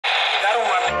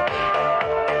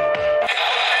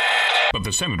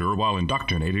the senator, while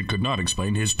indoctrinated, could not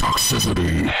explain his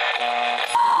toxicity.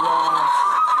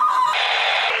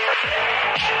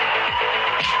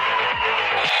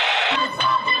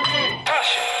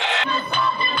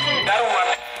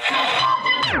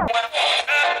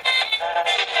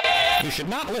 You should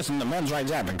not listen to men's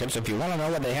rights advocates if you want to know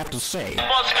what they have to say.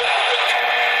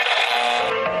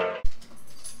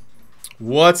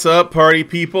 What's up, party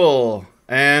people?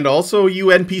 And also you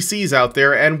NPCs out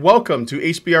there, and welcome to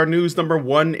HBR News number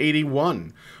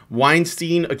 181.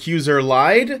 Weinstein accuser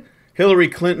lied? Hillary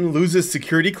Clinton loses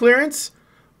security clearance?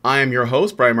 I am your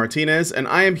host, Brian Martinez, and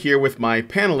I am here with my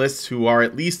panelists who are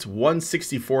at least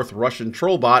 1/64th Russian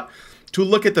trollbot to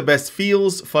look at the best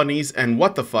feels, funnies, and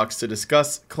what the fucks to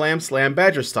discuss Clam Slam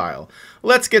Badger style.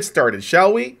 Let's get started,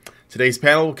 shall we? Today's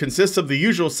panel consists of the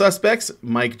usual suspects,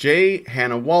 Mike J,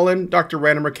 Hannah Wallen, Dr.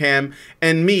 Random Cam,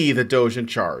 and me, the Doge in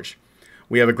charge.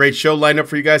 We have a great show lined up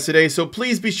for you guys today, so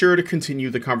please be sure to continue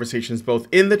the conversations both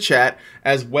in the chat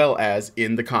as well as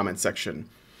in the comment section.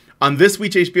 On this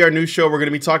week's HBR News Show, we're going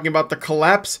to be talking about the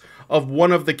collapse of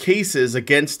one of the cases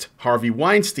against Harvey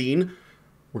Weinstein.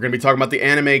 We're going to be talking about the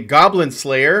anime Goblin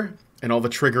Slayer and all the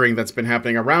triggering that's been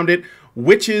happening around it,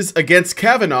 witches against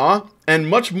Kavanaugh, and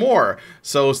much more.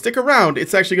 So stick around;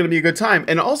 it's actually going to be a good time,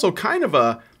 and also kind of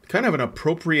an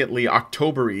appropriately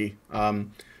October-y,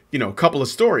 couple of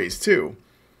stories too.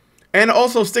 And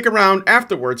also stick around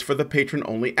afterwards for the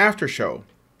patron-only after show.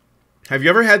 Have you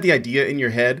ever had the idea in your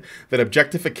head that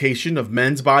objectification of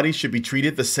men's bodies should be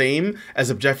treated the same as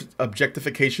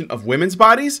objectification of women's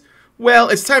bodies? Well,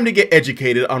 it's time to get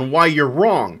educated on why you're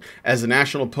wrong, as the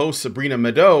National Post's Sabrina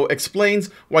Mado explains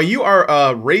why you are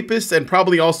a rapist and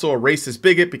probably also a racist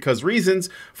bigot because reasons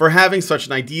for having such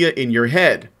an idea in your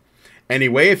head.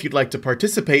 Anyway, if you'd like to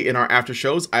participate in our after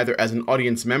shows either as an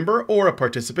audience member or a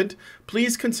participant,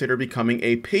 please consider becoming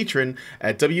a patron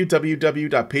at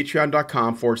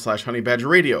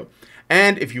www.patreon.com/honeybadgerradio.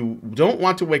 And if you don't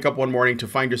want to wake up one morning to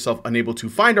find yourself unable to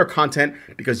find our content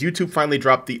because YouTube finally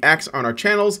dropped the axe on our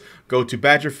channels, go to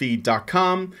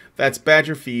badgerfeed.com. That's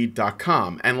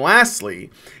badgerfeed.com. And lastly,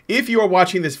 if you are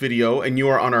watching this video and you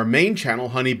are on our main channel,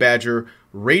 Honey Badger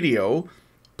Radio,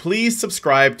 please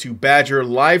subscribe to Badger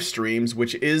Live Streams,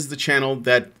 which is the channel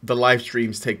that the live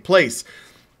streams take place.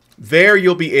 There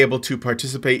you'll be able to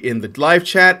participate in the live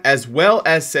chat as well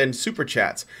as send super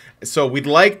chats. So we'd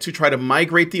like to try to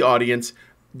migrate the audience.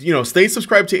 Stay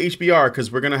subscribed to HBR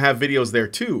because we're going to have videos there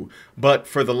too. But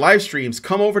for the live streams,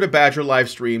 come over to Badger Live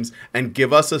Streams and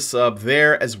give us a sub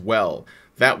there as well.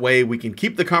 That way we can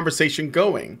keep the conversation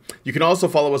going. You can also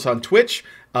follow us on Twitch,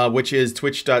 which is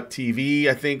twitch.tv,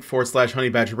 I think,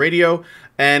 /honeybadgerradio.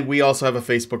 And we also have a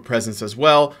Facebook presence as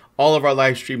well. All of our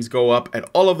live streams go up at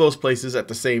all of those places at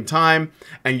the same time.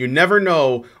 And you never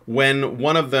know when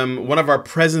one of our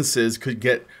presences could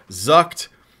get zucked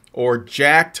or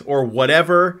jacked or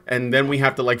whatever. And then we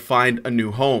have to find a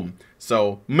new home.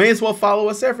 So may as well follow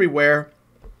us everywhere.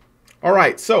 All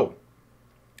right, so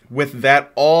with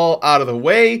that all out of the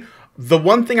way, the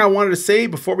one thing I wanted to say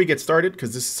before we get started,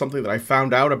 because this is something that I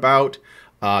found out about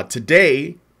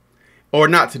today, or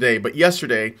not today, but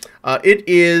yesterday, it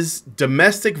is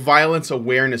Domestic Violence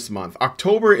Awareness Month.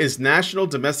 October is National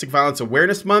Domestic Violence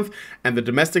Awareness Month, and the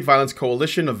Domestic Violence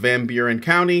Coalition of Van Buren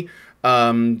County,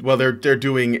 they're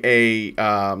doing a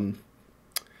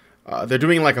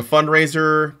a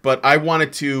fundraiser, but I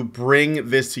wanted to bring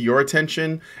this to your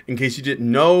attention. In case you didn't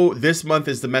know, this month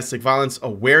is Domestic Violence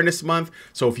Awareness Month.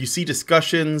 So if you see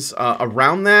discussions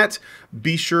around that,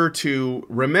 be sure to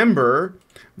remember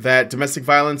that domestic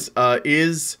violence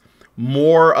is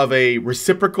more of a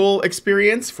reciprocal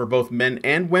experience for both men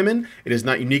and women. It is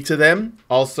not unique to them.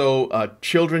 Also,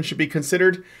 children should be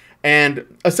considered. And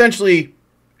essentially,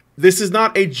 this is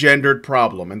not a gendered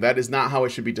problem, and that is not how it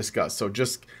should be discussed. So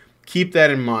just keep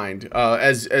that in mind.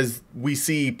 As we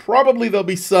see, probably there'll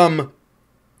be some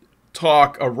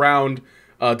talk around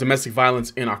domestic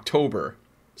violence in October.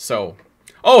 So,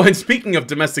 and speaking of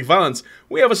domestic violence,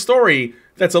 we have a story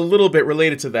that's a little bit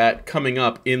related to that coming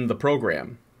up in the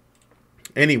program.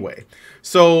 Anyway,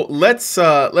 so let's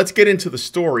get into the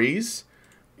stories.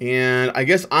 And I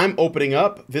guess I'm opening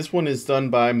up. This one is done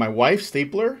by my wife,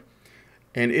 Stapler.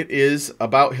 And it is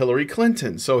about Hillary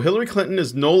Clinton. So Hillary Clinton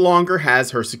no longer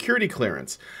has her security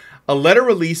clearance. A letter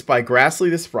released by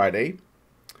Grassley this Friday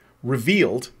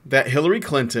revealed that Hillary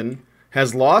Clinton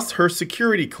has lost her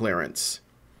security clearance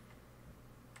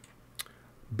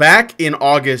back in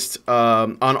August,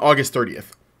 on August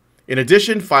 30th. In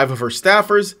addition, 5 of her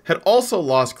staffers had also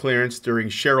lost clearance during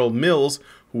Cheryl Mills,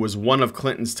 who was one of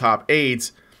Clinton's top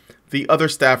aides. The other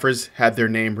staffers had their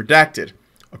name redacted.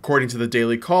 According to the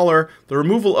Daily Caller, the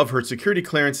removal of her security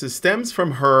clearances stems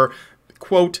from her,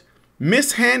 quote,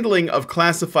 mishandling of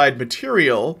classified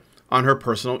material on her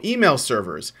personal email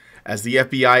servers, as the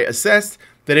FBI assessed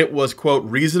that it was, quote,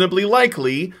 reasonably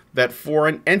likely that a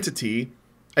foreign entity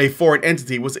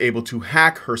was able to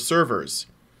hack her servers.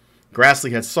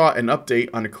 Grassley had sought an update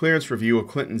on a clearance review of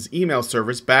Clinton's email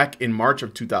servers back in March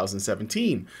of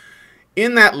 2017.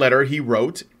 In that letter, he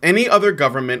wrote, any other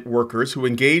government workers who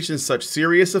engaged in such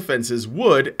serious offenses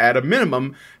would, at a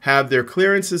minimum, have their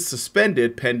clearances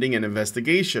suspended pending an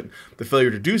investigation. The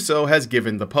failure to do so has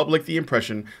given the public the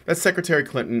impression that Secretary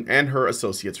Clinton and her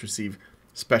associates receive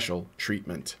special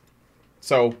treatment.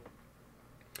 So,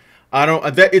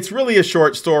 it's really a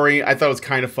short story. I thought it was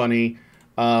kind of funny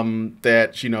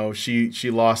that, she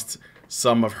lost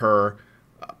some of her,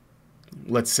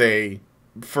 let's say,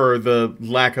 for the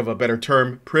lack of a better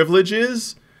term,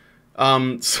 privileges.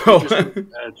 Choice of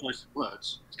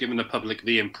words. It's given the public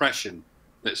the impression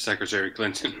that Secretary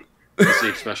Clinton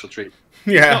received special treatment.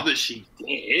 Yeah. It's not that she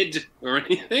did or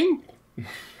anything.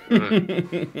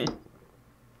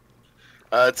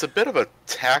 It's a bit of a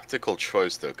tactical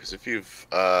choice, though, because if you've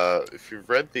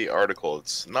read the article,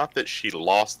 it's not that she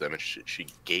lost them; it's she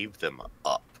gave them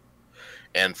up.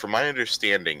 And from my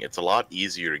understanding, it's a lot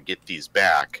easier to get these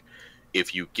back.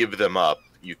 If you give them up,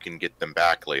 you can get them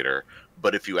back later.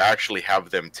 But if you actually have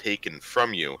them taken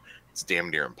from you, it's damn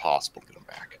near impossible to get them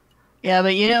back. Yeah,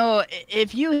 but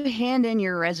if you hand in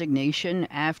your resignation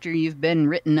after you've been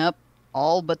written up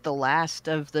all but the last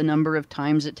of the number of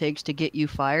times it takes to get you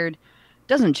fired,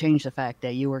 doesn't change the fact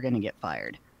that you were going to get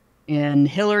fired. And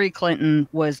Hillary Clinton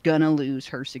was going to lose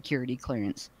her security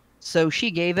clearance. So she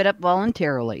gave it up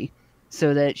voluntarily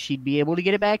so that she'd be able to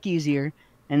get it back easier.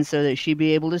 And so that she'd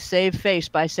be able to save face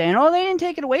by saying, oh, they didn't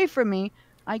take it away from me.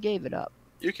 I gave it up.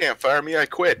 You can't fire me. I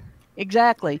quit.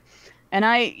 Exactly. And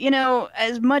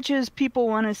as much as people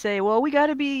want to say, well, we got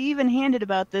to be even-handed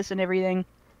about this and everything,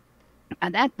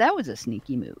 that was a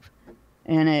sneaky move.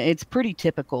 And it's pretty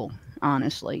typical,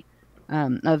 honestly,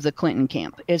 of the Clinton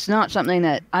camp. It's not something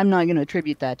that I'm not going to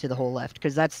attribute that to the whole left,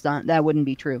 because that wouldn't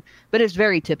be true. But it's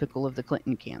very typical of the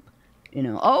Clinton camp.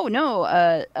 Oh,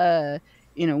 no,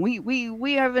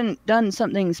 we haven't done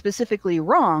something specifically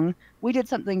wrong. We did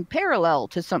something parallel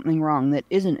to something wrong that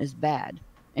isn't as bad.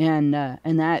 And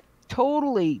that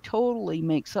totally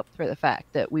makes up for the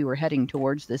fact that we were heading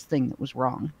towards this thing that was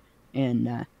wrong.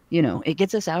 And, it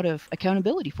gets us out of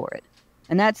accountability for it.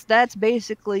 And that's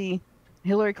basically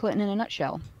Hillary Clinton in a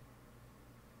nutshell.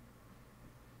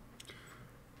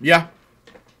 Yeah,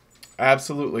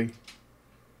 absolutely.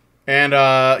 And,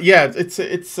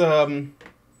 it's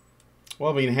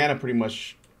well, I mean, Hannah pretty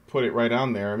much put it right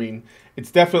on there. I mean,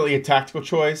 it's definitely a tactical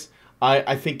choice.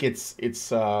 I think it's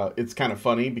kind of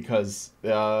funny because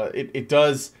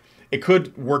it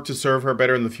could work to serve her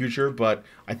better in the future, but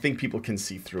I think people can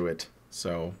see through it.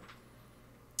 So,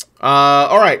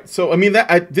 all right. So, I mean,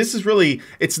 this is really,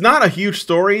 it's not a huge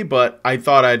story, but I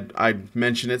thought I'd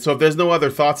mention it. So if there's no other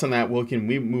thoughts on that,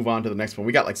 we move on to the next one.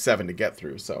 We got like 7 to get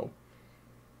through, so.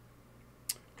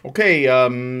 Okay,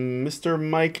 Mr.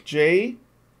 Mike J.,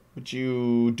 would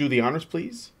you do the honors,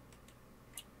 please?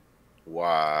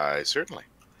 Why, certainly.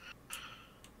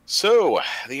 So,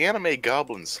 the anime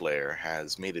Goblin Slayer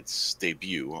has made its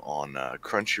debut on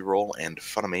Crunchyroll and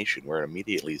Funimation, where it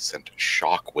immediately sent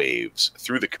shockwaves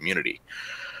through the community.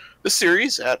 The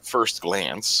series, at first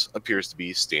glance, appears to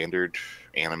be standard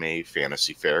anime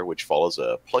fantasy fare, which follows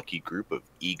a plucky group of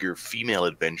eager female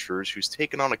adventurers who's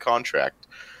taken on a contract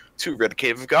to rid a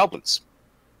cave of goblins.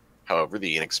 However,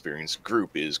 the inexperienced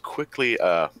group is quickly...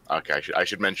 okay, I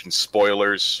should mention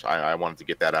spoilers. I wanted to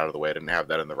get that out of the way. I didn't have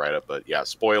that in the write-up, but yeah,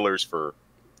 spoilers for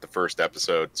the first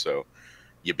episode, so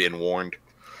you've been warned.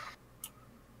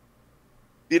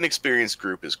 The inexperienced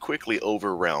group is quickly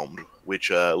overwhelmed, which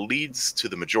leads to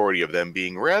the majority of them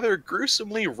being rather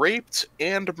gruesomely raped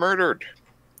and murdered.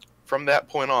 From that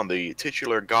point on, the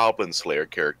titular Goblin Slayer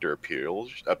character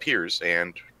appears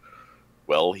and...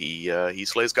 well, he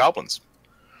slays goblins.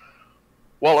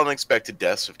 While unexpected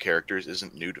deaths of characters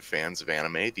isn't new to fans of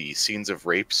anime, the scenes of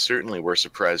rape certainly were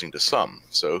surprising to some.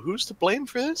 So who's to blame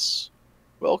for this?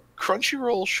 Well,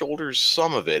 Crunchyroll shoulders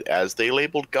some of it, as they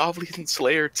labeled Goblin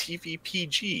Slayer TV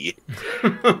PG.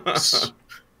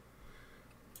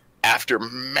 After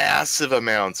massive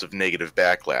amounts of negative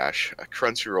backlash,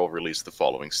 Crunchyroll released the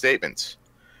following statement.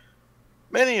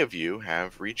 Many of you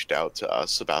have reached out to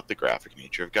us about the graphic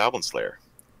nature of Goblin Slayer.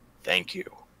 Thank you.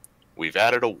 We've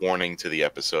added a warning to the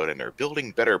episode and are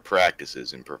building better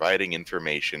practices in providing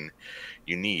information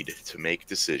you need to make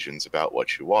decisions about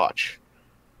what you watch.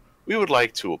 We would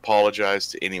like to apologize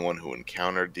to anyone who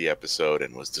encountered the episode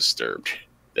and was disturbed.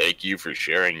 Thank you for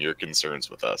sharing your concerns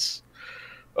with us.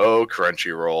 Oh,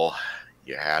 Crunchyroll,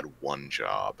 you had one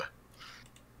job.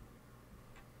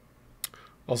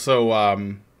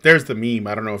 Also, there's the meme.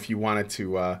 I don't know if you wanted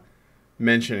to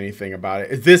mention anything about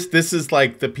it. This is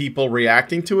like the people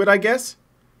reacting to it, I guess.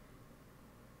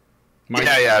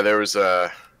 Yeah. There was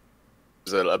a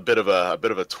bit of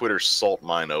a Twitter salt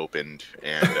mine opened,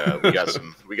 and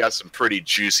we got some pretty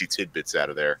juicy tidbits out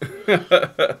of there.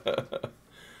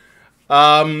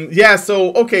 Yeah.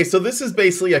 So this is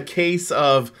basically a case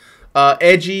of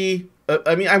edgy.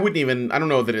 I mean, I don't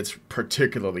know that it's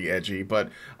particularly edgy, but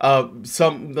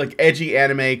some like edgy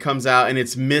anime comes out and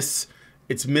it's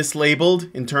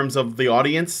mislabeled in terms of the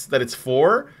audience that it's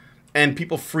for, and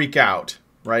people freak out,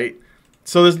 right?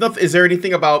 So there's nothing. Is there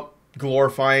anything about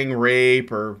glorifying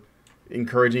rape or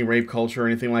encouraging rape culture or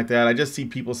anything like that? I just see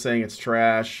people saying it's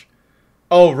trash.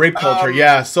 Oh, rape culture,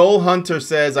 yeah. Soul Hunter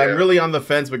says, I'm really on the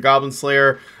fence with Goblin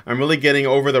Slayer. I'm really getting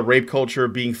over the rape culture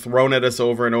being thrown at us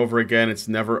over and over again. It's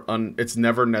never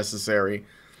necessary.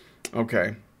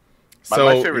 Okay.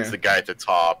 My favorite is the guy at the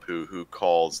top who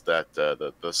calls that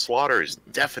the slaughter is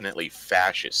definitely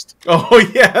fascist. Oh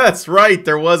yeah, that's right.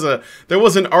 There was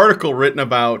an article written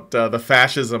about the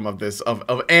fascism of this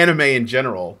of anime in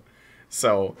general.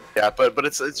 So yeah, but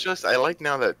it's just I like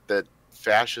now that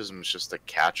fascism is just a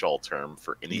catch-all term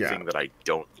for anything that I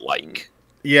don't like.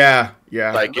 Yeah.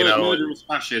 Like, you know, murder is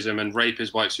fascism and rape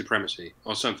is white supremacy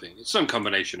or something. It's some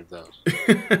combination of those.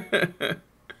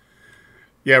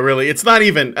 Yeah, really. It's not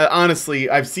even honestly,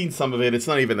 I've seen some of it. It's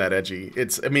not even that edgy.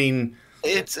 It's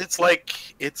like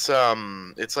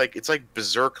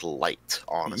Berserk light,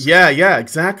 honestly. Yeah,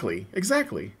 exactly.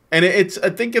 And I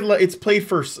think it's played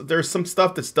for. There's some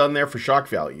stuff that's done there for shock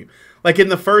value. Like in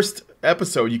the first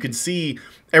episode, you can see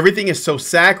everything is so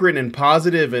saccharine and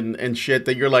positive and shit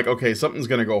that you're like, okay, something's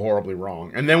gonna go horribly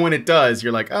wrong. And then when it does,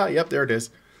 you're like, ah, yep, there it is.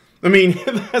 I mean,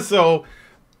 so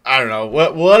I don't know.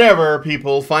 Whatever,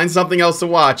 people, find something else to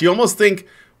watch. You almost think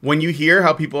when you hear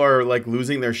how people are like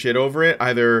losing their shit over it,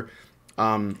 either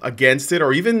against it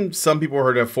or even some people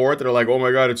heard it for it that are like, oh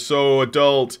my god, it's so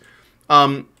adult.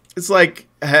 It's like,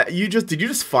 did you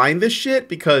just find this shit?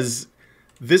 Because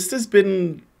this has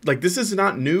been like, this is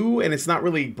not new and it's not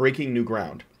really breaking new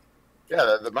ground.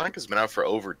 Yeah, the manga's been out for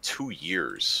over 2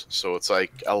 years, so it's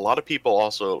like a lot of people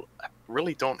also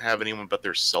really don't have anyone but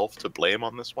their self to blame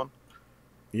on this one.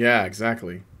 Yeah,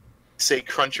 exactly. Say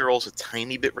Crunchyroll's a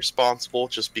tiny bit responsible,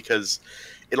 just because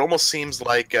it almost seems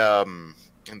like, in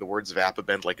the words of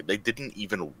Appabend, like they didn't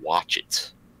even watch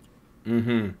it.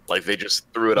 Mm-hmm. Like they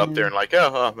just threw it up there and like,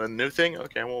 oh, a new thing.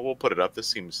 Okay, well we'll put it up. This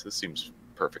seems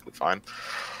perfectly fine.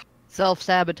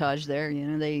 Self-sabotage there, you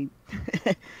know, they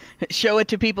show it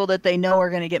to people that they know are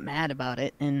going to get mad about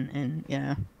it, and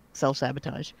yeah,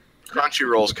 self-sabotage.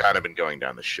 Crunchyroll's kind of been going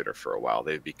down the shitter for a while.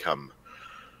 They've become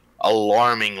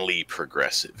alarmingly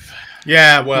progressive.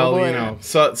 Yeah, well, you know,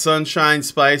 Sunshine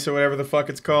Spice or whatever the fuck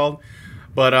it's called.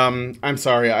 But I'm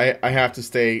sorry, I have to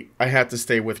stay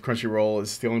with Crunchyroll.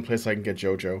 It's the only place I can get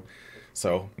JoJo.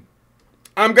 So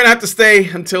I'm gonna have to stay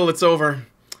until it's over.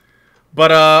 But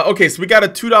okay, so we got a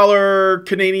 $2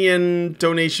 Canadian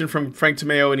donation from Frank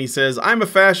Tomeo, and he says, "I'm a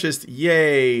fascist,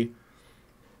 yay!"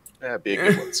 Yeah, be a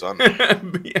good one, son.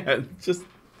 Yeah, just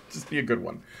be a good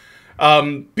one.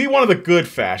 Be one of the good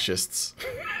fascists.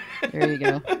 There you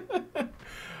go.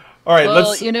 All right,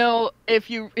 well, you know, if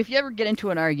you ever get into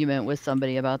an argument with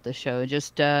somebody about the show,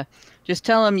 just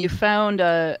tell them you found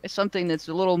something that's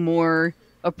a little more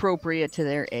appropriate to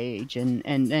their age,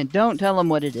 and don't tell them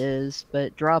what it is,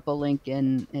 but drop a link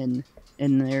in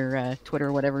their Twitter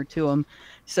or whatever to them,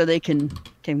 so they can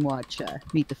watch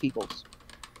Meet the Feebles.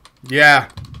 Yeah.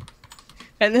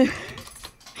 And then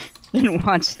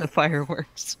watch the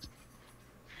fireworks.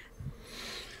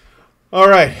 All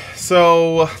right,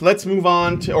 so let's move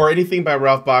on to, or anything by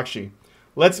Ralph Bakshi.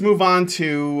 Let's move on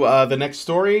to the next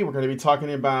story. We're going to be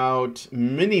talking about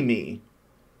Mini-Me.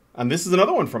 And this is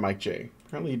another one from Mike J.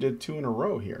 Apparently you did 2 in a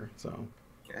row here, so.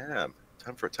 Yeah,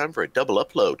 time for a double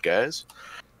upload, guys.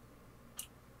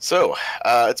 So,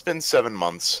 it's been 7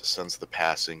 months since the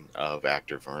passing of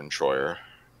actor Vern Troyer,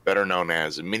 better known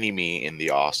as Mini-Me in the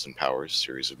Austin Powers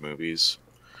series of movies.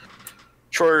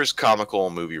 Troyer's comical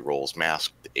movie roles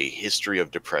masked a history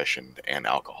of depression and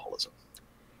alcoholism.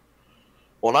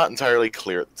 While not entirely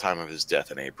clear at the time of his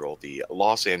death in April, the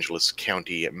Los Angeles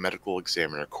County Medical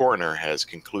Examiner Coroner has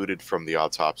concluded from the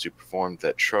autopsy performed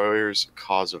that Troyer's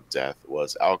cause of death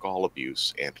was alcohol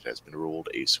abuse, and it has been ruled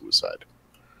a suicide.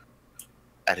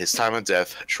 At his time of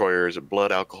death, Troyer's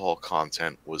blood alcohol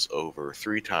content was over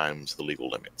 3 times the legal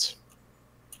limits.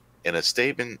 In a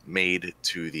statement made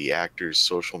to the actor's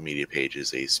social media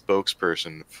pages, a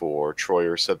spokesperson for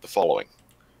Troyer said the following,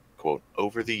 quote,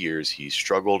 "Over the years, he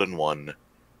struggled and won,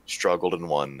 struggled and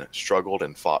won, struggled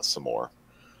and fought some more.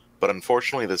 But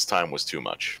unfortunately, this time was too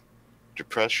much.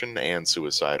 Depression and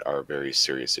suicide are very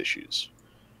serious issues.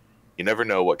 You never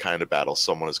know what kind of battle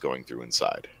someone is going through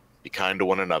inside. Be kind to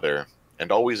one another,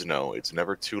 and always know it's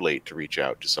never too late to reach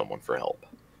out to someone for help."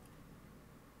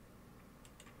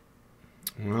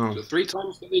 Wow. So 3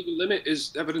 times the legal limit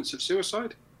is evidence of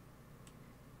suicide?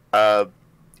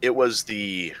 It was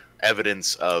the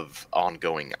evidence of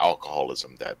ongoing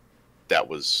alcoholism that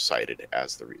was cited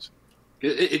as the reason.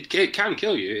 It can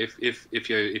kill you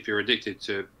if you're addicted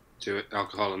to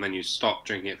alcohol and then you stop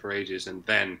drinking it for ages and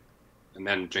then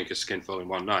drink a skinful in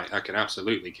one night. That can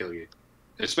absolutely kill you,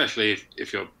 especially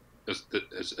if you're as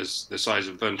the size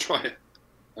of Vern Troyer.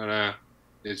 And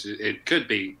it could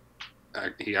be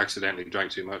he accidentally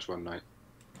drank too much one night.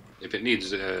 If it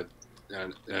needs an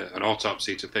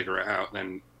autopsy to figure it out,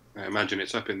 then I imagine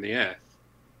it's up in the air.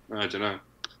 I don't know.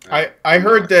 I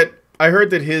heard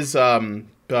that his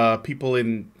people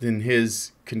in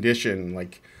his condition,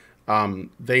 like,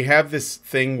 they have this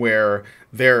thing where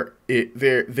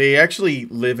they actually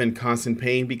live in constant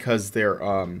pain because they're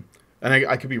and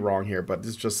I could be wrong here, but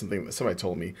this is just something that somebody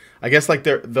told me. I guess like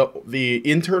the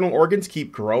internal organs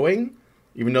keep growing,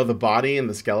 even though the body and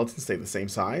the skeleton stay the same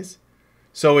size.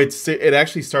 So it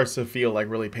actually starts to feel like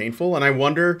really painful, and I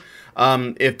wonder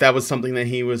if that was something that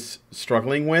he was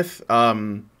struggling with.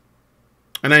 And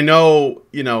I know,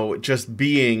 just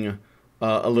being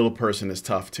a little person is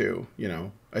tough too.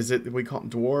 We call them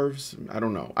dwarves? I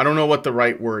don't know what the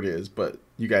right word is, but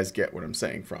you guys get what I'm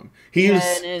saying from. He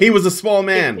was a small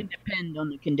man. It can depend on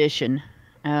the condition.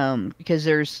 Because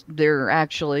there are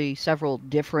actually several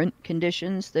different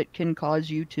conditions that can cause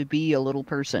you to be a little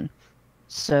person.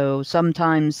 So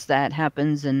sometimes that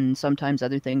happens and sometimes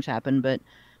other things happen, but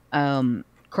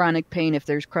chronic pain, if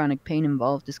there's chronic pain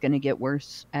involved, is going to get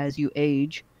worse as you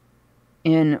age.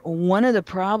 And one of the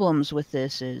problems with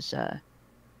this is,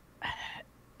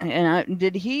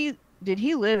 did he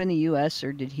live in the U.S.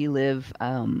 or did he live?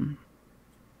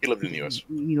 He lived in the U.S.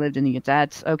 He lived in the U.S.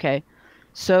 That's okay.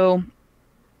 So,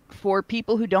 for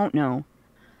people who don't know,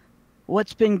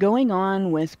 what's been going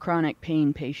on with chronic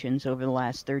pain patients over the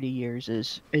last 30 years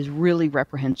is really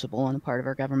reprehensible on the part of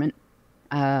our government.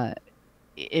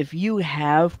 If you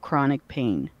have chronic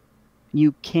pain,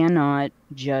 you cannot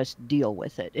just deal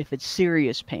with it. If it's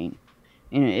serious pain,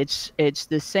 it's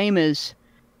the same as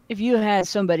if you had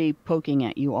somebody poking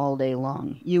at you all day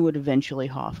long, you would eventually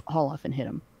haul off and hit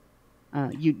them.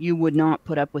 You would not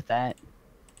put up with that.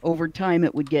 Over time,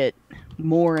 it would get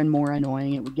more and more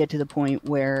annoying. It would get to the point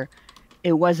where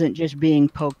it wasn't just being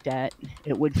poked at.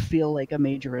 It would feel like a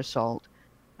major assault.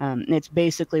 It's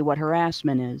basically what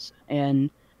harassment is. And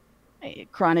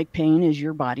chronic pain is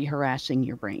your body harassing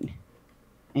your brain.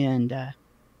 And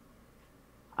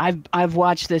I've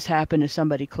watched this happen to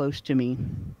somebody close to me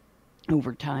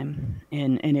over time.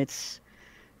 And it's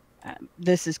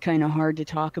this is kind of hard to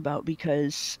talk about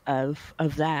because of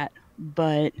that.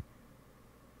 But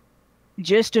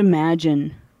just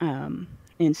imagine,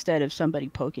 instead of somebody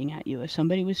poking at you, if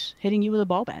somebody was hitting you with a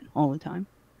ball bat all the time.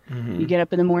 Mm-hmm. You get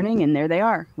up in the morning and there they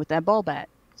are with that ball bat,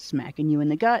 smacking you in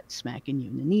the gut, smacking you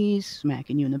in the knees,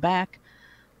 smacking you in the back.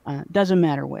 Doesn't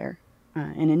matter where.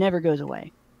 And it never goes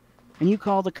away. And you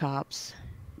call the cops,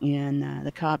 and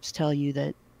the cops tell you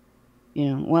that,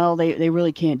 well, they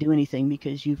really can't do anything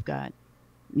because you've got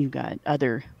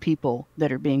other people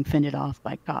that are being fended off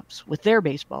by cops with their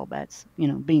baseball bats,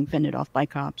 being fended off by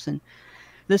cops. And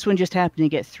this one just happened to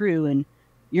get through, and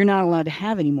you're not allowed to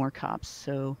have any more cops,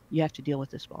 so you have to deal with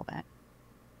this ball bat.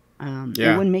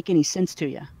 It wouldn't make any sense to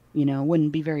you. It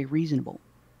wouldn't be very reasonable.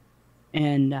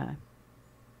 And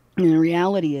the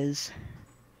reality is,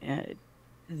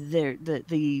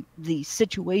 the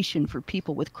situation for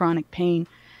people with chronic pain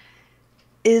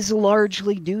is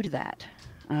largely due to that.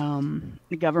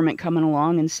 The government coming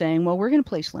along and saying, well, we're going to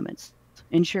place limits.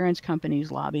 Insurance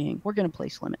companies lobbying, we're going to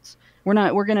place limits. We're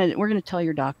going to tell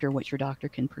your doctor what your doctor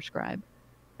can prescribe.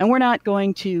 And we're not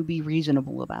going to be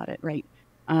reasonable about it, right?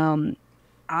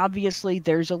 Obviously,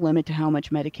 there's a limit to how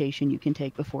much medication you can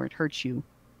take before it hurts you.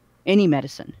 Any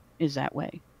medicine is that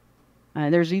way.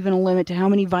 There's even a limit to how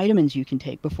many vitamins you can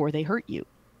take before they hurt you.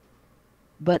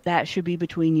 But that should be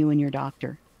between you and your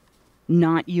doctor,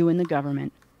 not you and the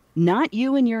government, not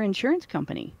you and your insurance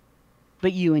company,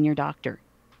 but you and your doctor.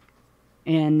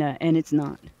 And it's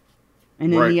not.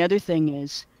 And then the other thing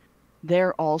is,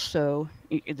 they're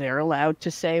allowed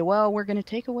to say, well, we're going to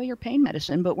take away your pain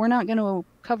medicine, but we're not going to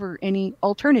cover any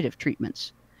alternative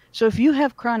treatments. So if you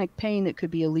have chronic pain that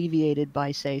could be alleviated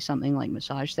by, say, something like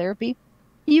massage therapy,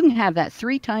 you can have that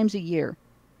 3 times a year,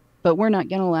 but we're not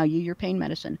going to allow you your pain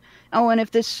medicine. Oh, and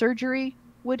if this surgery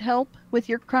would help with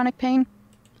your chronic pain,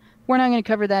 we're not going to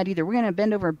cover that either. We're going to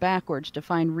bend over backwards to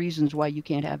find reasons why you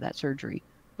can't have that surgery.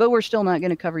 But we're still not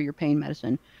going to cover your pain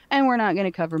medicine. And we're not going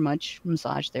to cover much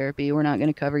massage therapy. We're not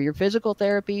going to cover your physical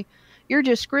therapy. You're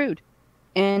just screwed.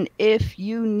 And if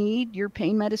you need your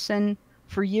pain medicine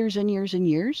for years and years and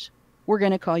years, we're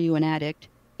going to call you an addict,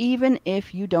 even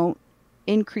if you don't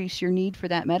increase your need for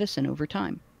that medicine over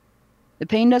time. The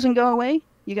pain doesn't go away.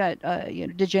 You got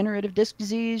degenerative disc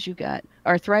disease. You got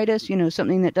arthritis,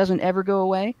 something that doesn't ever go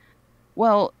away.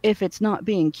 Well, if it's not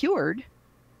being cured,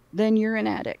 then you're an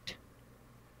addict.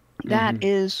 That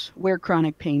is where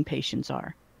chronic pain patients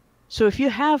are. So if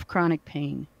you have chronic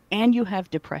pain and you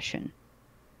have depression,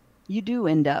 you do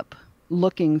end up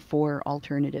looking for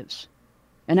alternatives.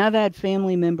 And I've had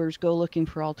family members go looking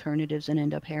for alternatives and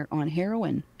end up on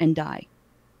heroin and die.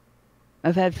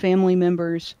 I've had family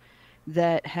members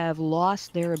that have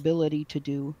lost their ability to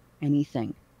do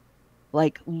anything,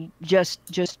 like just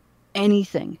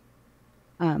anything.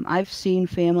 I've seen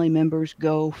family members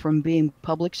go from being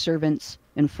public servants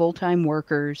and full-time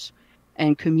workers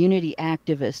and community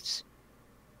activists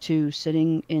to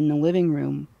sitting in the living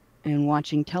room and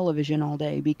watching television all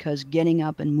day because getting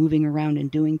up and moving around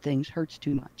and doing things hurts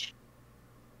too much.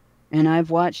 And I've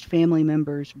watched family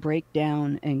members break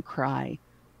down and cry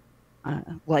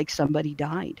like somebody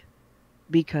died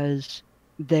because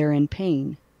they're in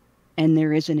pain and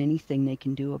there isn't anything they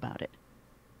can do about it.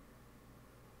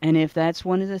 And if that's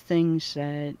one of the things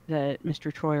that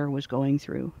Mr. Troyer was going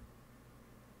through,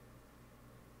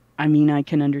 I mean, I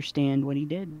can understand what he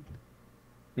did.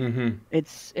 Mm-hmm.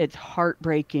 It's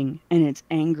heartbreaking and it's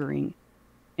angering,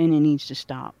 and it needs to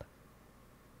stop.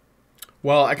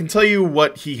 Well, I can tell you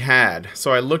what he had.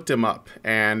 So I looked him up,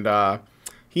 and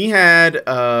he had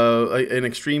an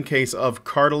extreme case of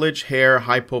cartilage hair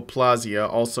hypoplasia,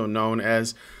 also known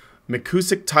as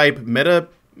McCusick type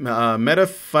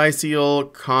metaphyseal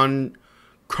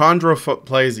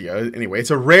chondroplasia. Anyway,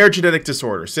 it's a rare genetic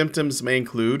disorder. Symptoms may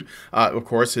include, of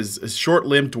course, his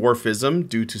short-limb dwarfism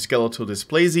due to skeletal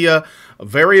dysplasia,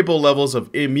 variable levels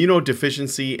of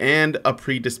immunodeficiency, and a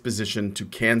predisposition to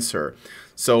cancer.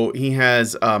 So he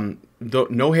has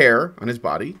no hair on his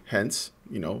body, hence,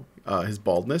 his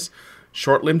baldness,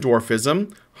 short-limb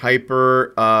dwarfism,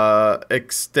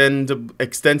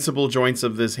 extensible joints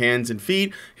of his hands and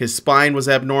feet. His spine was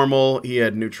abnormal. He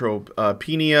had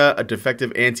neutropenia, a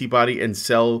defective antibody, and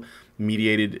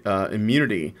cell-mediated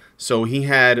immunity. So he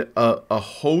had a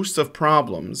host of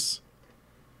problems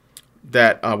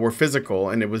that were physical,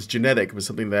 and it was genetic. It was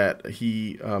something that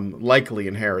he likely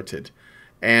inherited.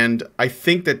 And I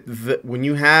think that when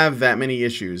you have that many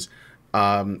issues,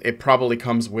 it probably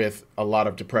comes with a lot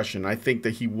of depression. I think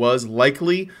that he was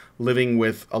likely living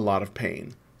with a lot of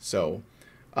pain. So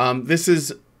this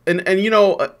is,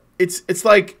 it's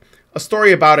like a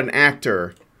story about an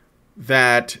actor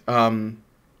that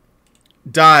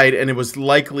died, and it was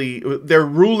likely, they're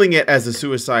ruling it as a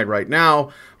suicide right now.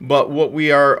 But what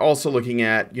we are also looking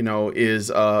at,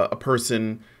 is a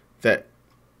person that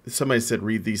somebody said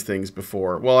read these things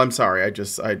before. Well, I'm sorry, it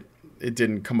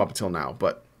didn't come up until now,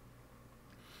 but.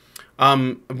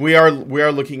 We are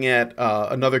looking at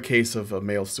another case of a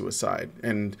male suicide,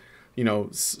 and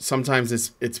sometimes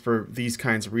it's for these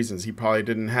kinds of reasons. He probably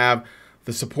didn't have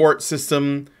the support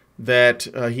system that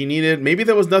he needed. Maybe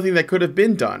there was nothing that could have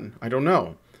been done. I don't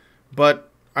know, but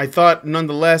I thought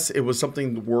nonetheless it was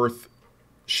something worth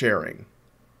sharing.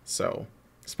 So,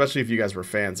 especially if you guys were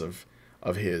fans of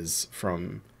his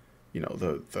from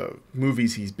the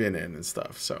movies he's been in and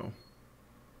stuff. So.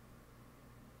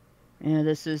 Yeah,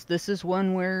 this is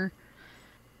one where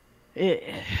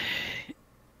it's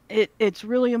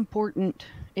really important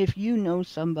if you know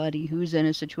somebody who's in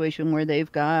a situation where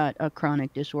they've got a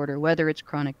chronic disorder, whether it's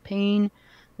chronic pain,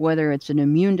 whether it's an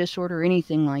immune disorder,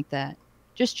 anything like that.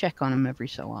 Just check on them every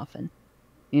so often.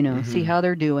 See how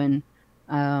they're doing.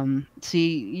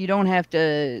 See, you don't have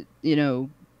to,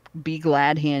 be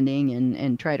glad handing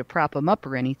and try to prop them up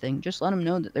or anything. Just let them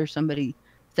know that there's somebody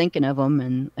thinking of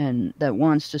them and that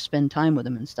wants to spend time with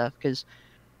them and stuff, because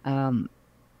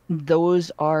those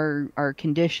are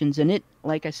conditions, and it,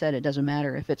 like I said, it doesn't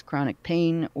matter if it's chronic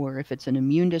pain or if it's an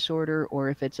immune disorder or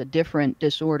if it's a different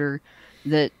disorder,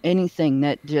 that anything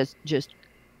that just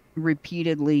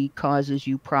repeatedly causes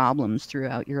you problems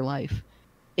throughout your life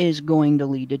is going to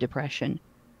lead to depression,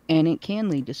 and it can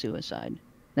lead to suicide.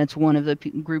 That's one of the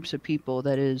groups of people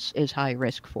that is high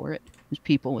risk for it, is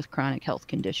people with chronic health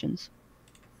conditions.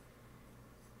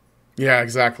 Yeah,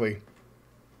 exactly.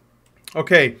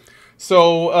 Okay,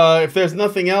 so if there's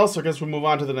nothing else, I guess we'll move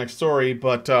on to the next story.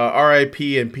 But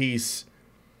R.I.P. and peace,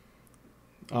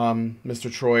 Mr.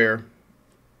 Troyer.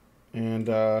 And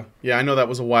yeah, I know that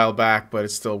was a while back, but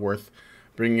it's still worth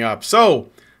bringing up. So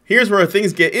here's where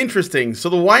things get interesting. So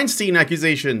the Weinstein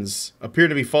accusations appear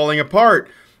to be falling apart,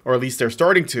 or at least they're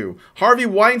starting to. Harvey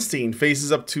Weinstein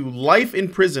faces up to life in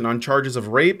prison on charges of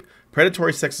rape,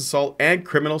 predatory sex assault, and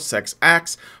criminal sex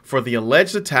acts for the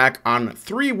alleged attack on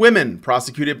 3 women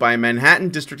prosecuted by Manhattan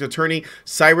District Attorney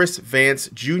Cyrus Vance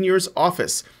Jr.'s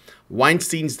office.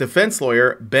 Weinstein's defense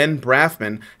lawyer, Ben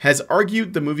Brafman, has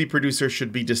argued the movie producer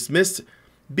should be dismissed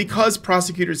because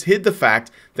prosecutors hid the fact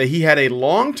that he had a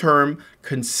long-term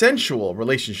consensual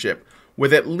relationship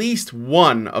with at least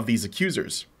one of these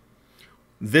accusers.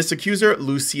 This accuser,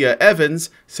 Lucia Evans,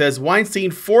 says Weinstein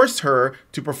forced her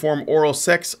to perform oral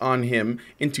sex on him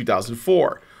in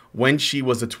 2004, when she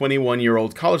was a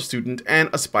 21-year-old college student and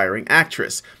aspiring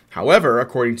actress. However,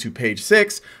 according to page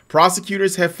 6,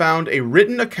 prosecutors have found a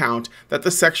written account that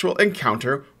the sexual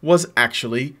encounter was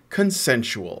actually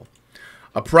consensual.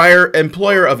 A prior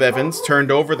employer of Evans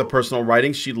turned over the personal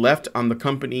writings she left on the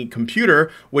company computer,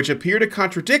 which appear to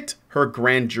contradict her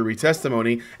grand jury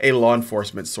testimony, a law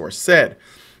enforcement source said.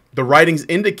 The writings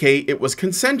indicate it was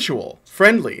consensual,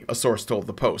 friendly, a source told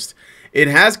the Post. It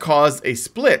has caused a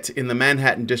split in the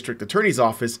Manhattan District Attorney's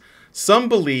Office. Some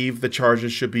believe the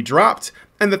charges should be dropped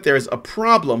and that there is a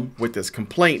problem with this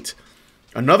complaint.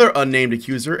 Another unnamed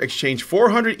accuser exchanged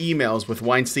 400 emails with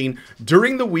Weinstein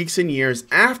during the weeks and years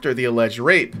after the alleged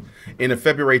rape. In a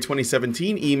February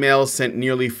 2017 email sent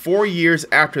nearly 4 years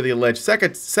after the alleged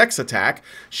sex attack,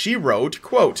 she wrote,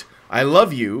 quote, "I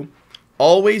love you,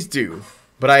 always do,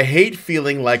 but I hate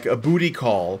feeling like a booty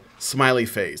call, smiley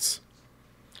face."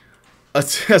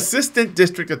 Assistant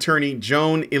District Attorney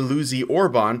Joan Iluzzi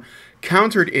Orban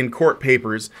countered in court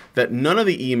papers that none of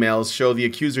the emails show the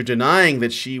accuser denying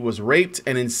that she was raped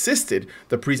and insisted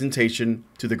the presentation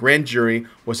to the grand jury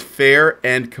was fair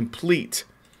and complete.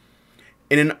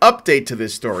 In an update to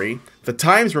this story, The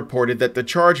Times reported that the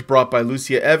charge brought by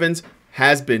Lucia Evans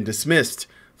has been dismissed.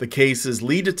 The case's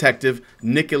lead detective,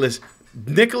 Nicholas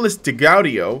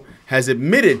DeGaudio, has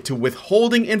admitted to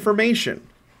withholding information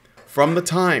from The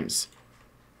Times.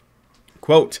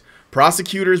 Quote,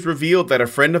 prosecutors revealed that a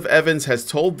friend of Evans has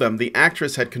told them the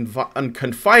actress had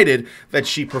confided that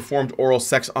she performed oral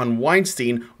sex on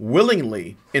Weinstein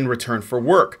willingly in return for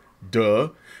work. Duh.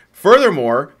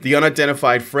 Furthermore, the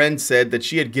unidentified friend said that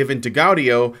she had given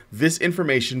DeGaudio this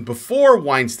information before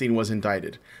Weinstein was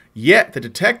indicted. Yet the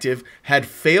detective had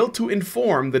failed to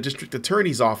inform the district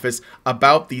attorney's office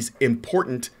about these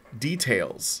important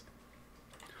details.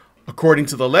 According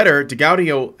to the letter,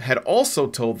 DeGaudio had also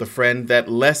told the friend that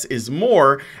less is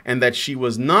more and that she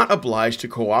was not obliged to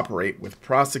cooperate with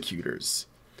prosecutors.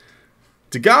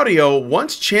 DeGaudio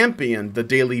once championed the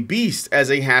Daily Beast as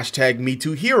a hashtag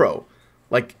MeToo hero,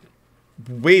 like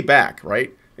way back,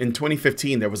 right? In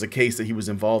 2015, there was a case that he was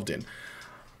involved in.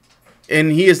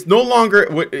 And he is no longer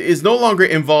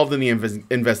involved in the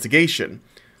investigation.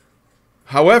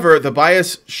 However, the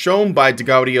bias shown by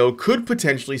DeGaudio could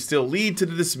potentially still lead to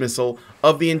the dismissal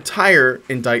of the entire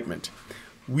indictment.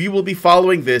 We will be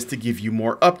following this to give you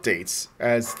more updates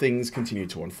as things continue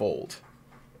to unfold.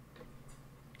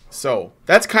 So,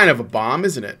 that's kind of a bomb,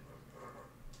 isn't it?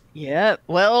 Yeah,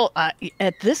 well,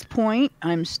 at this point,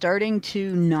 I'm starting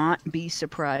to not be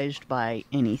surprised by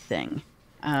anything.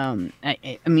 I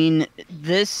mean,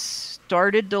 this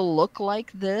started to look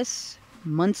like this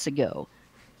months ago.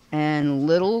 And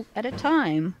little at a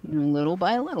time, little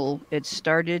by little, it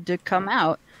started to come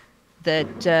out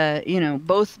that,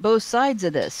 both sides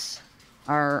of this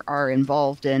are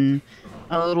involved in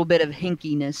a little bit of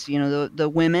hinkiness. The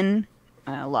women,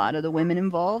 a lot of the women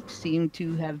involved seem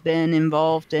to have been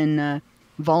involved in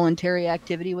voluntary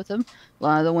activity with them. A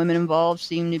lot of the women involved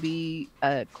seem to be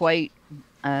quite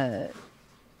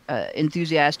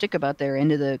enthusiastic about their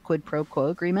end of the quid pro quo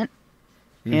agreement.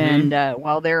 Mm-hmm. And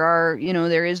while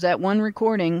there is that one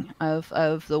recording of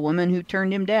the woman who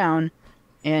turned him down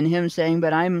and him saying,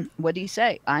 but what did he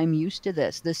say? I'm used to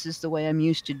this. This is the way I'm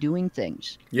used to doing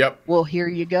things. Yep. Well, here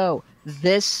you go.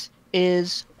 This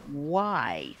is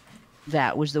why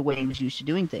that was the way he was used to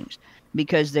doing things.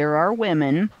 Because there are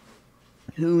women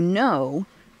who know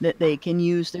that they can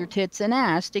use their tits and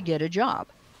ass to get a job.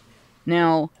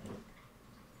 Now,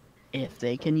 if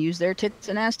they can use their tits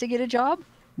and ass to get a job,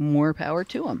 more power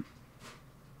to them.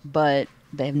 But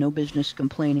they have no business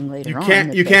complaining later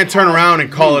on. You can't turn around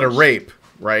and call it a rape.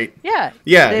 right? Yeah.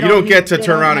 Yeah, They you don't get to they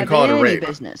turn don't around and have call it a any rape.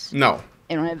 Business. No.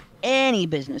 They don't have any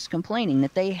business complaining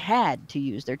that they had to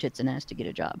use their tits and ass to get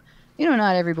a job. You know,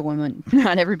 not every woman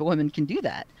can do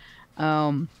that.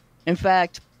 In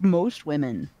fact, most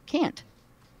women can't.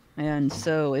 And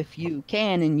so if you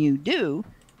can and you do,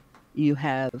 you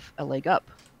have a leg up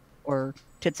or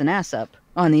tits and ass up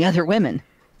on the other women.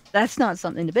 That's not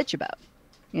something to bitch about,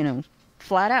 you know,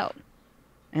 flat out.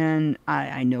 And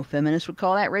I know feminists would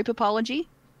call that rape apology,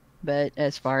 but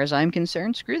as far as I'm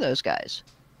concerned, screw those guys.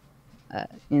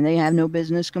 And they have no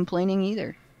business complaining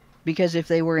either, because if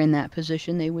they were in that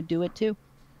position, they would do it too.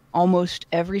 Almost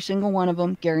every single one of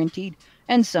them, guaranteed.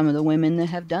 And some of the women that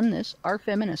have done this are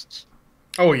feminists.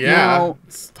 Oh yeah, Now,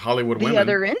 it's Hollywood the women.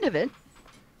 other end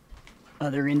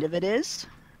of it is,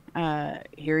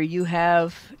 here you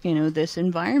have, you know, this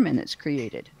environment that's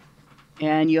created,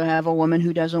 and you have a woman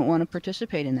who doesn't want to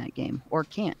participate in that game or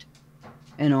can't,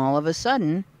 and all of a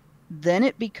sudden, then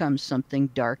it becomes something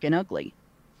dark and ugly.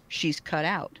 She's cut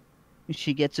out.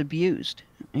 She gets abused.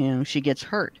 You know, she gets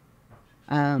hurt,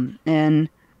 and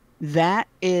that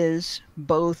is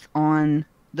both on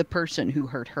the person who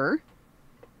hurt her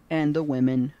and the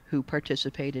women who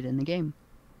participated in the game.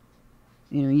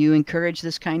 You know, you encourage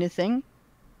this kind of thing,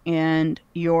 and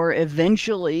you're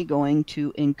eventually going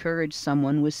to encourage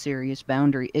someone with serious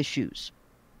boundary issues.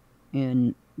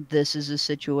 And this is a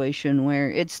situation where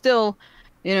it's still,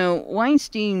 you know,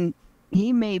 Weinstein,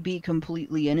 he may be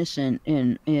completely innocent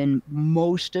in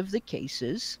most of the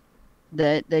cases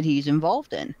that he's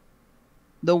involved in.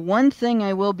 The one thing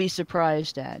I will be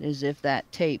surprised at is if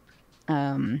that tape,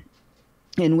 in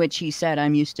which he said,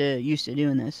 I'm used to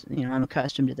doing this, you know, I'm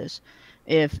accustomed to this,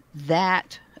 if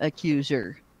that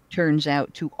accuser turns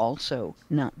out to also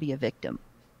not be a victim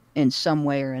in some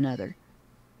way or another.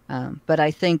 But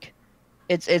I think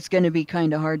it's going to be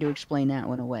kind of hard to explain that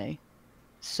one away.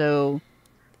 So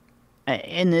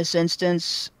in this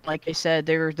instance, like I said,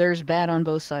 there's bad on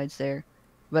both sides there.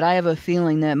 But I have a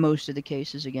feeling that most of the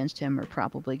cases against him are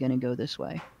probably going to go this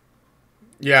way.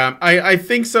 Yeah, I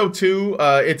think so too.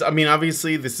 I mean,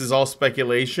 obviously this is all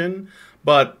speculation,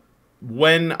 but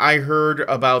when I heard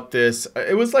about this,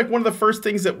 it was like one of the first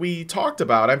things that we talked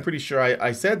about. I'm pretty sure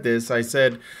I said this. I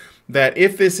said that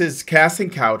if this is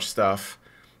casting couch stuff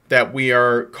that we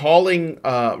are calling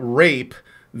rape,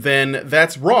 then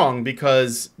that's wrong,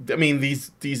 because I mean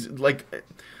these like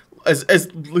as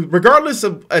regardless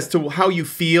of as to how you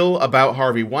feel about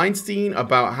Harvey Weinstein,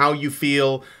 about how you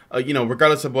feel, you know,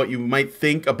 regardless of what you might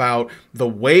think about the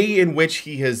way in which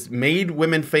he has made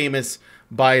women famous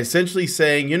by essentially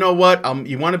saying, you know what,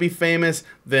 you want to be famous,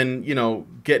 then, you know,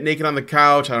 get naked on the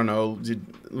couch, I don't know,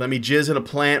 let me jizz in a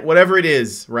plant, whatever it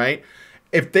is, right?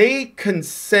 If they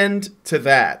consent to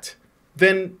that,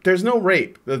 then there's no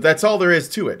rape. That's all there is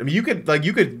to it. I mean, you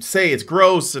could say it's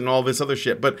gross and all this other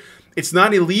shit, but it's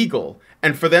not illegal.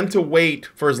 And for them to wait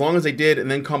for as long as they did and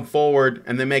then come forward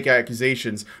and then make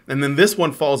accusations, and then this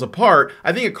one falls apart,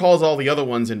 I think it calls all the other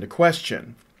ones into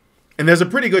question. And there's a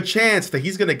pretty good chance that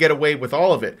he's going to get away with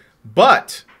all of it.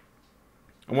 But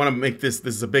I want to make this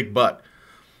is a big but.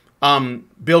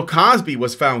 Bill Cosby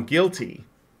was found guilty,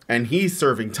 and he's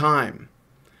serving time.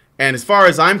 And as far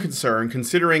as I'm concerned,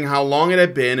 considering how long it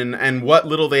had been and what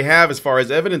little they have as far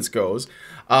as evidence goes,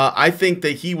 I think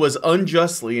that he was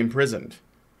unjustly imprisoned.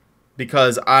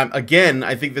 Because, again,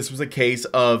 I think this was a case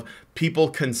of people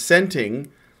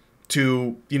consenting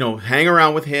to, you know, hang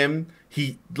around with him.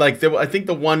 I think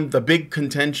the big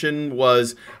contention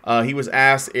was he was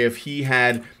asked if he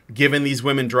had given these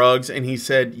women drugs, and he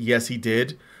said yes, he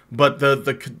did. But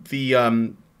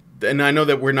and I know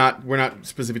that we're not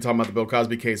specifically talking about the Bill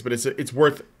Cosby case, but it's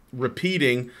worth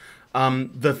repeating.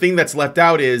 The thing that's left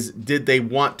out is, did they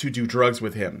want to do drugs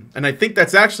with him? And I think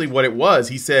that's actually what it was.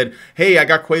 He said, hey, I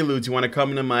got Quaaludes. You want to come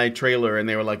into my trailer? And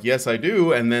they were like, yes, I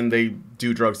do. And then they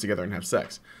do drugs together and have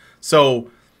sex. So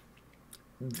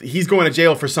he's going to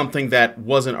jail for something that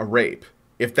wasn't a rape,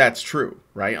 if that's true,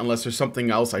 right? Unless there's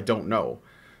something else I don't know.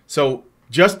 So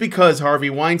just because Harvey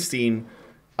Weinstein,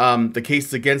 the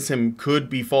cases against him could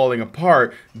be falling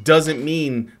apart, doesn't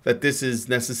mean that this is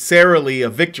necessarily a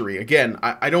victory. Again,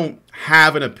 I don't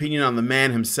have an opinion on the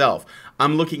man himself.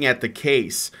 I'm looking at the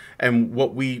case, and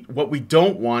what we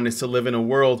don't want is to live in a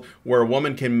world where a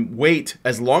woman can wait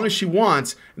as long as she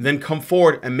wants, then come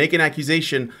forward and make an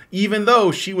accusation, even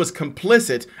though she was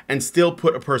complicit, and still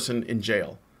put a person in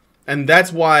jail. And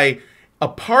that's why a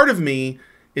part of me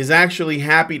is actually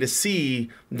happy to see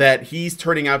that he's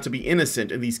turning out to be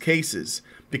innocent in these cases,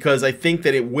 because I think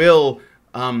that it will,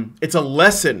 it's a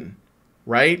lesson,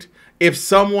 right?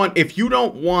 If you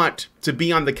don't want to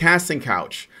be on the casting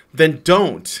couch, then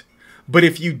don't. But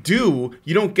if you do,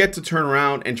 you don't get to turn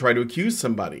around and try to accuse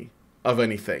somebody of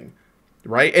anything,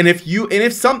 right? And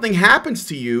if something happens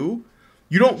to you,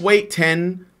 you don't wait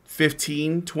 10,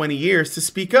 15, 20 years to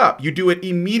speak up. You do it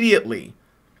immediately.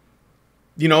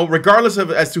 You know, regardless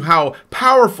of as to how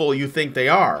powerful you think they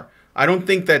are. I don't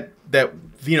think that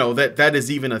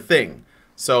is even a thing.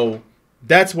 So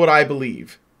that's what I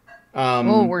believe.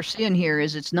 What we're seeing here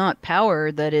is it's not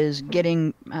power that is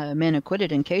getting men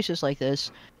acquitted in cases like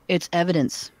this. It's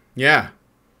evidence. Yeah.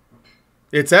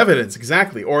 It's evidence,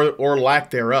 exactly, or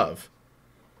lack thereof.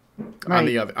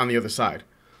 Right. On the other side.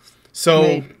 So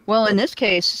right. Well, in this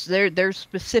case, there's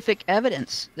specific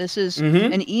evidence. This is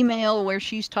an email where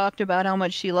she's talked about how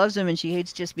much she loves him and she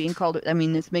hates just being called. I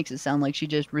mean, this makes it sound like she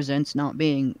just resents not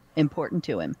being important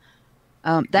to him.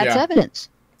 That's evidence.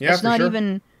 Yeah, it's not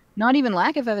even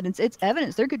lack of evidence. It's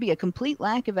evidence. There could be a complete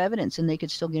lack of evidence, and they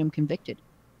could still get him convicted.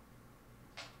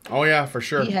 Oh yeah, for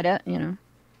sure. He had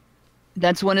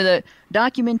that's one of the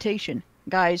documentation,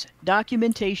 guys.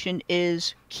 Documentation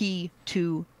is key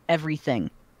to everything.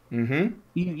 Mm-hmm.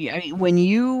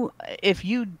 If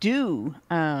you do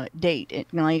date,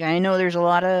 like I know there's a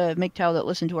lot of MGTOW that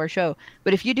listen to our show,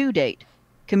 but if you do date,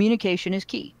 communication is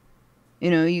key. You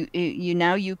know,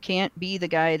 you can't be the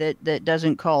guy that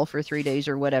doesn't call for 3 days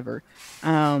or whatever.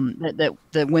 That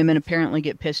women apparently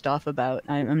get pissed off about.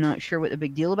 I'm not sure what the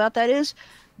big deal about that is,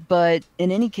 but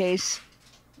in any case,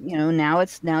 you know, now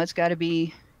it's got to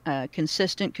be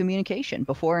consistent communication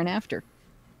before and after.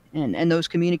 And those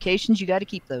communications, you got to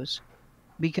keep those,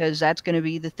 because that's going to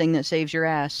be the thing that saves your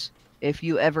ass if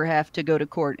you ever have to go to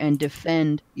court and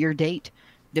defend your date,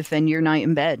 defend your night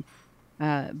in bed,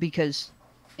 because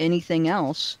anything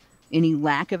else, any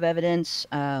lack of evidence,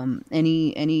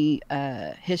 any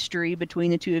history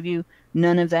between the two of you,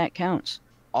 none of that counts.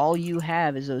 All you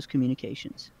have is those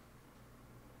communications.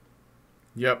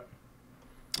 Yep.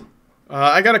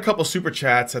 I got a couple super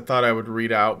chats I thought I would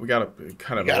read out. We got a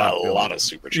lot of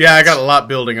super chats. Yeah, I got a lot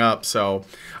building up. So,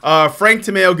 Frank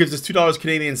Tomeo gives us $2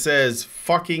 Canadian, says,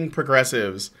 fucking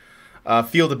progressives.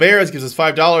 Field of Bears gives us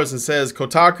 $5 and says,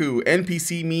 Kotaku,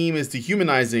 NPC meme is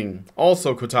dehumanizing.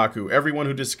 Also Kotaku, everyone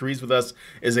who disagrees with us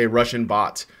is a Russian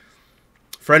bot.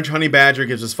 French Honey Badger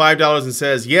gives us $5 and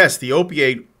says, yes, the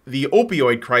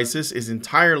opioid crisis is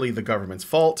entirely the government's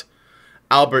fault.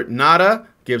 Albert Nada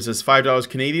gives us $5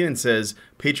 Canadian and says,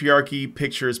 Patriarchy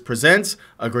Pictures presents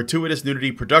a gratuitous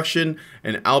nudity production,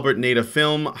 an Albert Nada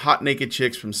film, hot naked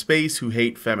chicks from space who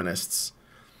hate feminists.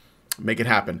 Make it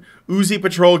happen. Uzi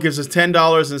Patrol gives us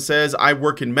 $10 and says, I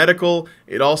work in medical.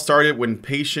 It all started when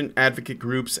patient advocate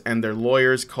groups and their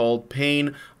lawyers called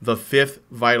pain the fifth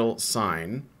vital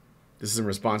sign. This is in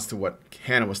response to what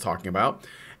Hannah was talking about.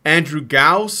 Andrew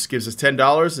Gauss gives us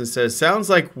 $10 and says,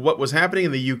 sounds like what was happening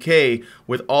in the UK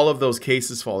with all of those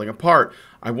cases falling apart.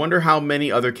 I wonder how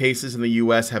many other cases in the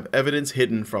US have evidence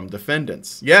hidden from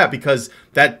defendants. Yeah, because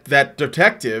that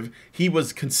detective, he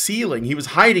was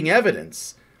hiding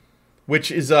evidence,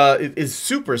 which is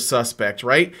super suspect,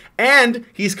 right? And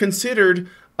he's considered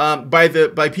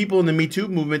by people in the Me Too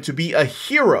movement to be a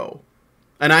hero.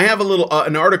 And I have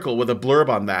an article with a blurb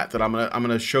on that I'm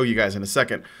gonna show you guys in a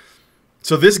second.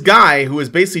 So this guy who is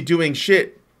basically doing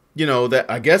shit, you know, that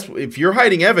I guess if you're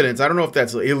hiding evidence, I don't know if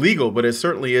that's illegal, but it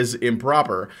certainly is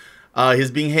improper. He's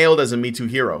being hailed as a Me Too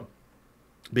hero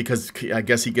because I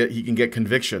guess he can get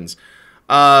convictions.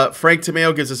 Frank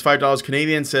Tomeo gives us $5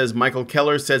 Canadian, says Michael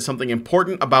Keller said something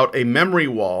important about a memory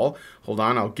wall. Hold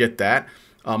on, I'll get that.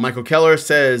 Michael Keller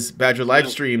says Badger live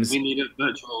streams. We need a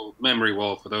virtual memory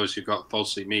wall for those who got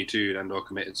falsely Me Too'd and or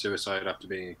committed suicide after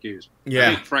being accused. Yeah.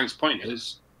 I think Frank's point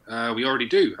is we already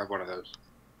do have one of those.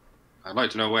 I'd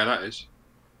like to know where that is.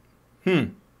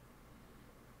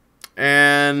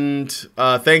 And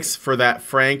thanks for that,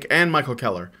 Frank and Michael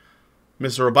Keller.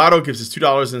 Mr. Roboto gives us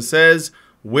 $2 and says,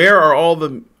 Where are all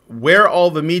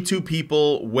the Me Too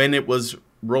people when it was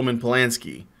Roman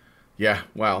Polanski? Yeah,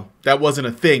 well, that wasn't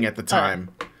a thing at the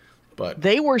time, but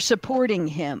they were supporting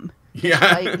him. Yeah,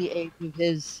 despite the age of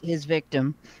his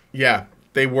victim. Yeah,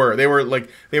 they were. They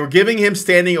were giving him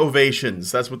standing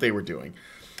ovations. That's what they were doing.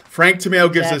 Frank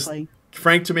Tomeo gives us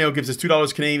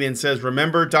 $2 Canadian and says,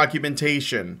 "Remember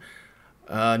documentation."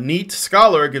 Neat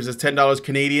Scholar gives us $10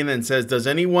 Canadian and says, "Does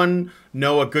anyone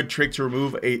know a good trick to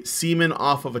remove a semen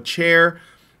off of a chair?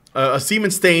 A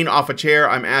semen stain off a chair?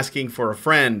 I'm asking for a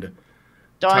friend."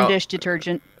 Dawn dish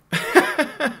detergent.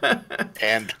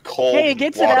 And cold water. Hey, it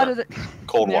gets it out of the...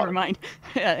 Cold water. Never mind.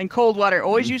 Yeah, and cold water.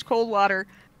 Always use cold water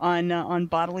on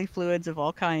bodily fluids of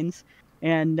all kinds.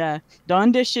 And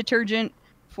Dawn dish detergent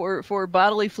for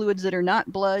bodily fluids that are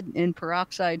not blood, and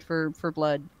peroxide for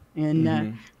blood.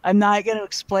 And I'm not going to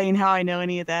explain how I know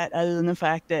any of that other than the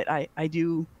fact that I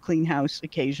do clean house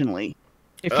occasionally.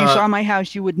 If you saw my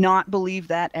house, you would not believe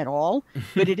that at all,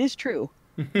 but it is true.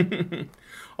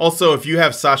 Also, if you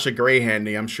have Sasha Grey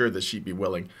handy, I'm sure that she'd be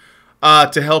willing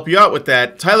to help you out with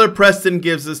that. Tyler Preston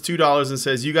gives us $2 and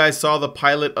says, "You guys saw the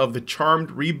pilot of the Charmed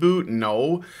reboot?"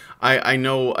 No, I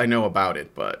know about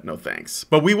it, but no thanks.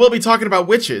 But we will be talking about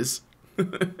witches.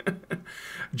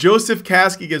 Joseph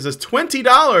Kasky gives us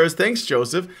 $20. Thanks,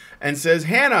 Joseph. And says,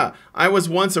 "Hannah, I was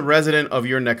once a resident of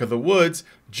your neck of the woods.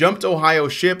 Jumped Ohio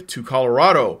ship to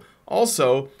Colorado.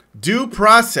 Also, due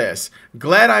process.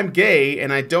 Glad I'm gay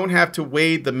and I don't have to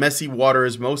wade the messy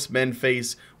waters most men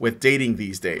face with dating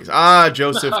these days." Ah,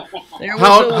 Joseph,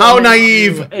 how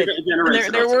naive.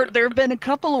 There have been a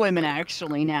couple of women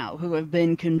actually now who have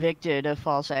been convicted of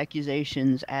false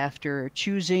accusations after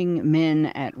choosing men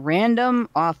at random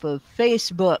off of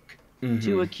Facebook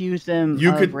to accuse them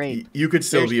of rape. You could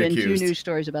still be accused. There's been 2 news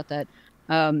stories about that.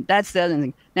 That's the other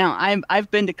thing. Now,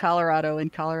 I've been to Colorado,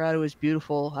 and Colorado is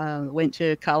beautiful. Went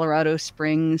to Colorado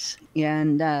Springs,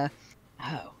 and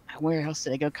where else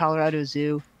did I go? Colorado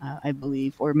Zoo, I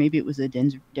believe, or maybe it was the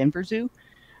Denver Zoo.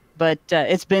 But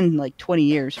it's been like 20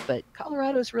 years. But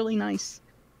Colorado's really nice.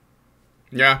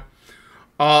 Yeah.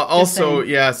 Also,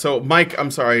 yeah. So, Mike, I'm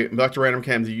sorry, Dr. Random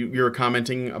Cam, you were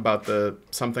commenting about the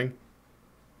something.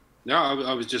 No,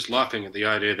 I was just laughing at the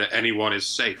idea that anyone is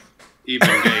safe. Even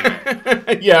gay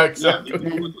men. Yeah, exactly. If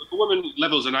a woman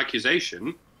levels an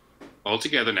accusation, all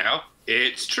together now,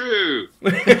 it's true.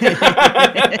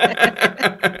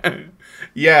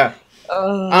 Yeah.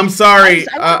 I'm sorry.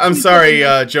 I'm sorry,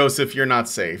 Joseph, you're not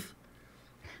safe.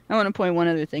 I want to point one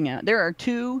other thing out. There are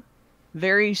 2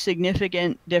 very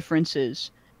significant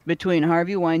differences between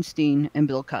Harvey Weinstein and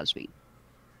Bill Cosby.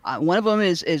 One of them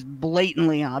is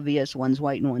blatantly obvious. One's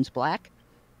white and one's black.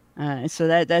 So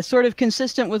that's sort of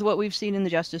consistent with what we've seen in the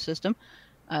justice system.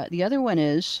 The other one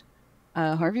is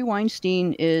Harvey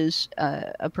Weinstein is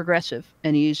a progressive,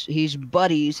 and he's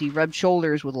buddies. He rubbed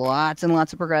shoulders with lots and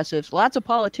lots of progressives, lots of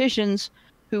politicians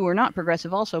who are not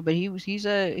progressive also, but he's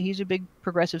a big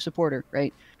progressive supporter,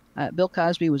 right? Bill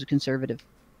Cosby was a conservative.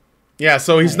 Yeah,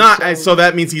 so he's not. So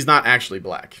that means he's not actually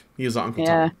black. He is Uncle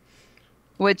Tom.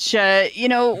 Which, I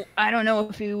don't know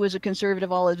if he was a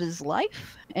conservative all of his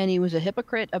life and he was a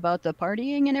hypocrite about the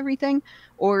partying and everything,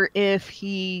 or if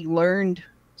he learned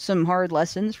some hard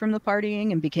lessons from the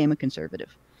partying and became a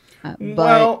conservative.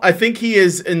 Well, I think he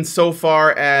is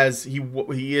insofar as he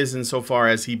believes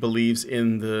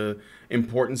in the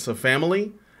importance of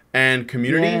family and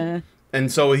community. Yeah.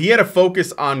 And so he had a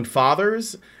focus on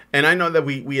fathers. And I know that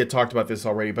we had talked about this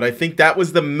already, but I think that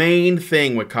was the main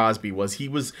thing with Cosby was he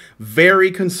was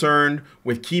very concerned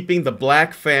with keeping the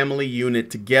black family unit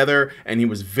together, and he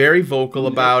was very vocal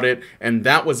about it, and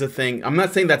that was a thing. I'm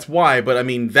not saying that's why, but I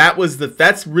mean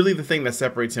that's really the thing that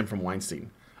separates him from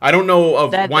Weinstein. I don't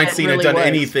know if Weinstein had done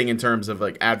anything in terms of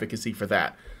like advocacy for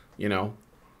that,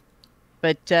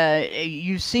 But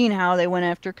you've seen how they went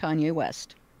after Kanye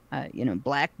West.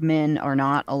 Black men are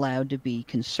not allowed to be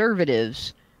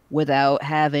conservatives without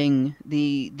having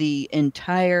the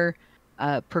entire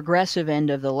progressive end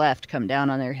of the left come down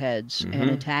on their heads and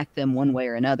attack them one way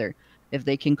or another. If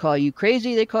they can call you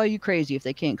crazy, they call you crazy. If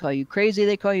they can't call you crazy,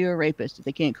 they call you a rapist. If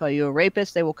they can't call you a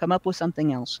rapist, they will come up with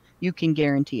something else. You can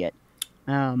guarantee it.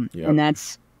 And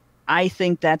I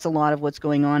think that's a lot of what's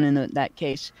going on in that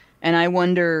case. And I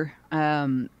wonder,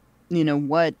 what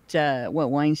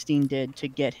Weinstein did to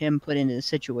get him put into the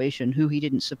situation, who he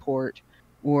didn't support,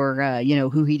 or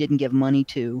who he didn't give money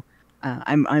to.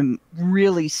 I'm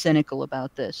really cynical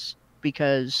about this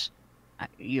because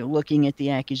looking at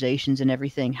the accusations and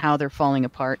everything, how they're falling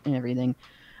apart and everything,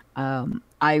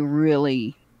 I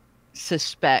really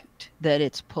suspect that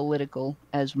it's political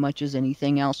as much as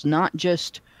anything else. Not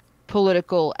just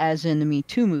political as in the Me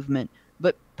Too movement,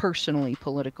 but personally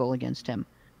political against him.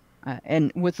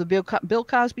 And with the Bill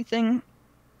Cosby thing,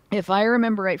 if I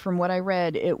remember right from what I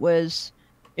read, it wasn't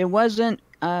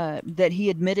that he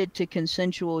admitted to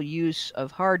consensual use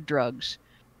of hard drugs,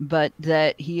 but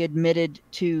that he admitted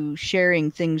to sharing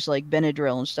things like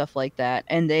Benadryl and stuff like that,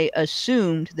 and they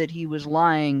assumed that he was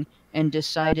lying and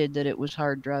decided that it was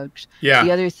hard drugs. Yeah.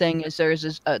 The other thing is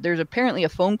there's apparently a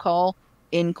phone call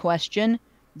in question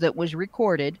that was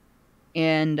recorded,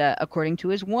 and according to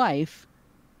his wife,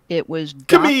 it was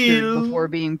doctored before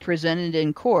being presented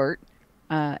in court,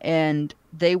 and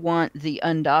they want the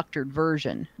undoctored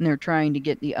version, and they're trying to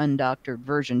get the undoctored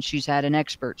version. She's had an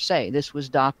expert say this was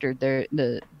doctored.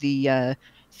 The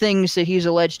things that he's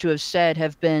alleged to have said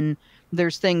have been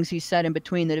there's things he said in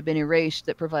between that have been erased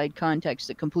that provide context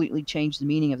that completely change the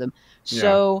meaning of them.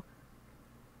 So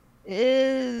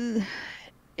it's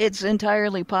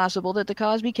entirely possible that the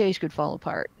Cosby case could fall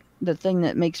apart. The thing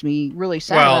that makes me really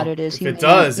sad about it is if it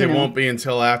does, it won't be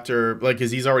until after, like, because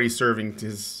he's already serving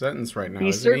his sentence right now.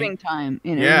 He's serving time.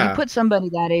 You know, you put somebody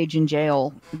that age in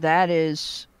jail. That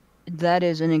is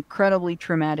an incredibly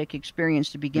traumatic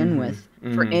experience to begin with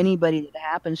for anybody that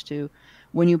happens to.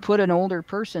 When you put an older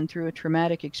person through a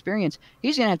traumatic experience,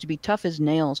 he's going to have to be tough as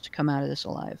nails to come out of this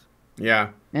alive. Yeah.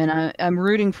 And I'm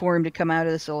rooting for him to come out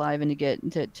of this alive and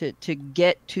to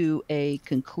get to a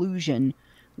conclusion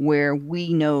where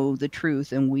we know the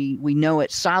truth and we know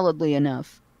it solidly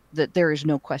enough that there is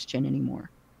no question anymore.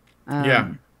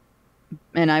 And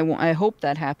I hope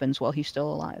that happens while he's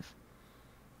still alive.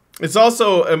 It's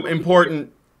also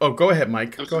important. Oh, go ahead,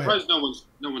 Mike. I'm surprised no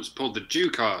one's pulled the Jew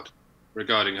card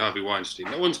regarding Harvey Weinstein.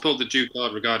 No one's pulled the Jew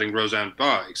card regarding Roseanne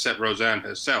Barr, except Roseanne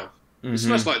herself. It's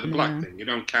much like the black thing. You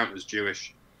don't count as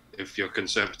Jewish if you're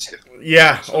conservative.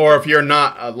 Yeah, or if you're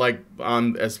not like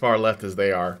on as far left as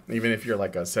they are, even if you're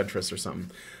like a centrist or something.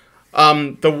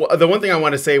 The one thing I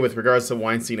want to say with regards to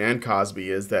Weinstein and Cosby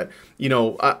is that, you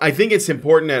know, I think it's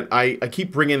important that I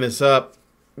keep bringing this up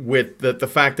with the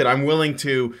fact that I'm willing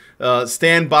to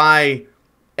stand by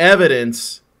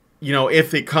evidence, you know,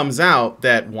 if it comes out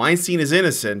that Weinstein is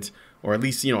innocent, or at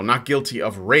least, you know, not guilty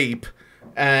of rape,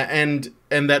 and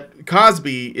that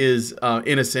Cosby is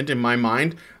innocent in my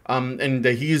mind, and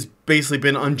that he's basically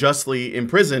been unjustly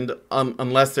imprisoned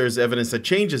unless there's evidence that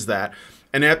changes that.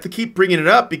 And I have to keep bringing it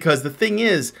up because the thing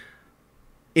is,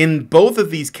 in both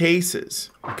of these cases,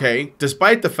 okay,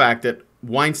 despite the fact that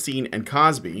Weinstein and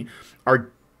Cosby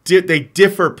they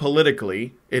differ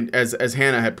politically, as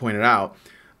Hannah had pointed out,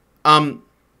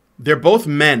 they're both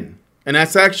men, and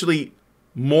that's actually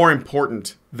more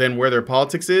important than where their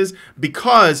politics is,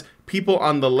 because people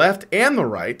on the left and the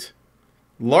right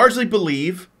largely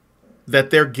believe that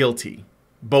they're guilty,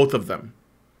 both of them,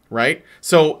 right?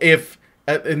 So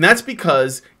and that's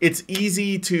because it's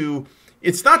easy to,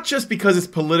 it's not just because it's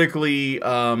politically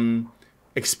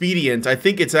expedient. I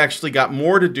think it's actually got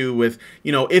more to do with,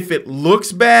 you know, if it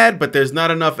looks bad, but there's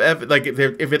not enough like if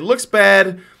it looks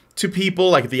bad to people,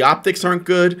 like the optics aren't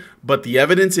good, but the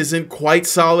evidence isn't quite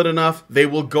solid enough, they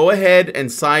will go ahead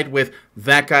and side with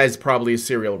that guy's probably a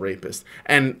serial rapist.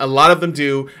 And a lot of them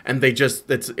do, and they just,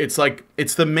 it's like,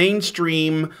 it's the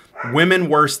mainstream women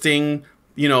worsting,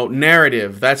 you know,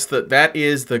 narrative. That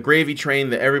is the gravy train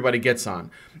that everybody gets on.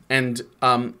 And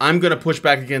I'm going to push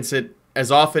back against it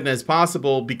as often as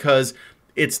possible because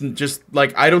it's just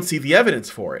like, I don't see the evidence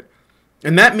for it.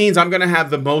 And that means I'm going to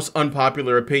have the most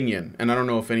unpopular opinion. And I don't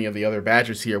know if any of the other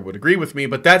Badgers here would agree with me,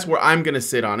 but that's where I'm going to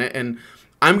sit on it. And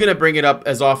I'm going to bring it up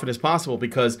as often as possible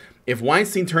because if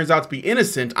Weinstein turns out to be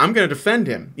innocent, I'm going to defend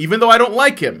him, even though I don't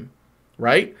like him,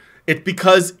 right? It's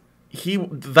because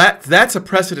that's a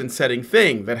precedent-setting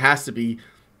thing that has to be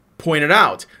pointed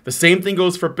out. The same thing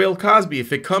goes for Bill Cosby.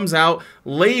 If it comes out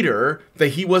later that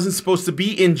he wasn't supposed to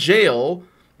be in jail,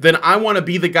 then I want to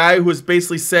be the guy who has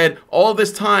basically said, all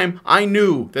this time, I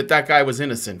knew that guy was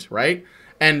innocent, right?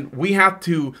 And we have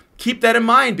to keep that in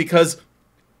mind because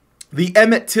the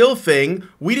Emmett Till thing,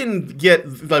 we didn't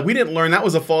learn that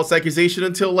was a false accusation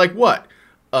until like what?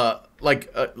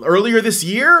 Earlier this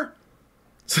year?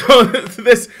 So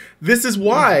this is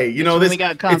why, you know, we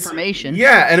got confirmation.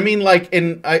 Yeah, and I mean, like,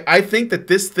 and I think that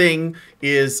this thing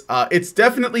is it's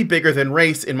definitely bigger than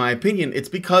race, in my opinion. It's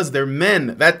because they're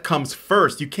men. That comes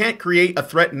first. You can't create a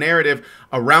threat narrative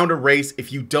around a race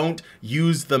if you don't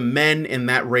use the men in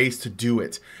that race to do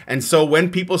it. And so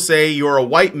when people say you're a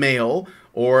white male,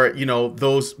 or, you know,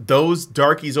 those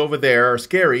darkies over there are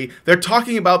scary, they're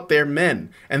talking about their men.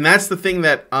 And that's the thing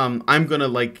that I'm going to,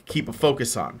 like, keep a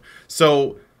focus on.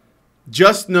 So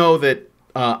just know that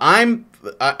I'm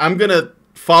going to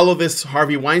follow this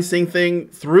Harvey Weinstein thing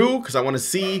through because I want to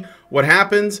see what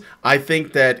happens. I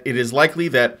think that it is likely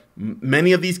that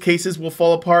many of these cases will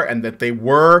fall apart and that they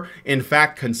were, in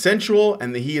fact, consensual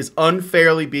and that he is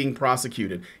unfairly being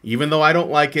prosecuted, even though I don't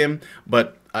like him.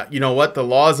 But you know what? The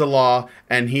law is a law,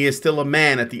 and he is still a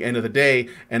man at the end of the day,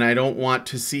 and I don't want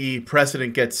to see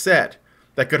precedent get set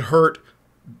that could hurt,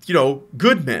 you know,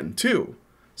 good men too.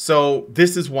 So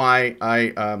this is why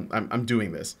I'm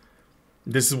doing this.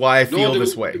 This is why I feel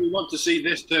this way. We want to see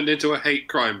this turned into a hate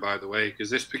crime, by the way, because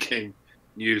this became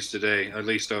news today, at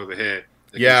least over here.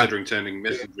 They're considering turning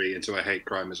misandry into a hate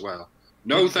crime as well.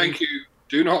 No, thank you.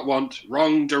 Do not want.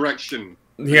 Wrong direction.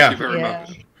 Thank you very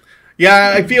much.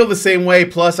 Yeah, I feel the same way.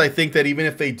 Plus, I think that even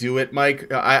if they do it,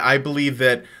 Mike, I believe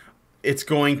that it's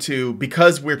going to,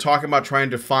 because we're talking about trying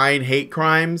to define hate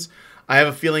crimes, I have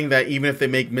a feeling that even if they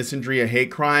make misandry a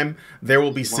hate crime, there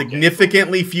will be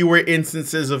significantly fewer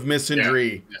instances of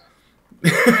misandry.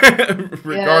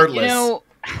 Regardless. Yeah,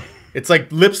 it's like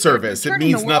lip service. It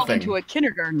means the world nothing. into a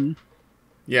kindergarten.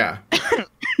 Yeah.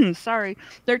 Sorry.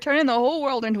 They're turning the whole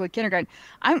world into a kindergarten.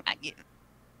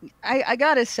 I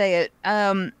gotta say it.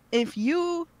 If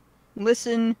you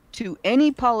listen to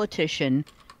any politician,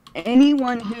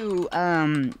 anyone who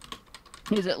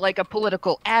is it like a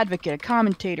political advocate, a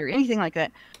commentator, anything like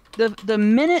that, the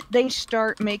minute they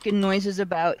start making noises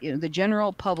about the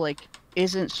general public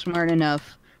isn't smart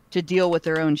enough to deal with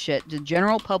their own shit. The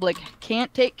general public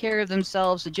can't take care of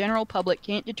themselves. The general public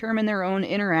can't determine their own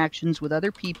interactions with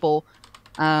other people.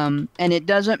 And it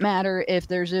doesn't matter if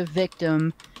there's a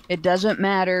victim. It doesn't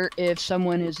matter if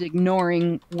someone is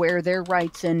ignoring where their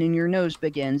rights end and your nose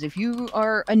begins. If you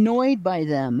are annoyed by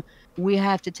them, we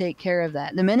have to take care of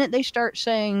that. The minute they start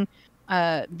saying,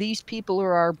 these people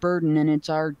are our burden and it's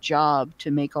our job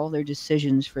to make all their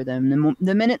decisions for them.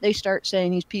 The minute they start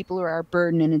saying these people are our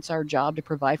burden and it's our job to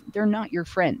provide, they're not your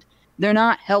friend. They're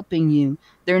not helping you.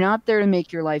 They're not there to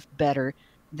make your life better.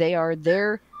 They are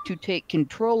there to take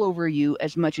control over you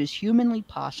as much as humanly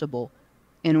possible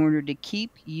in order to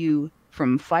keep you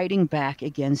from fighting back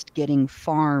against getting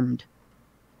farmed.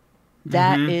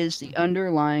 That is the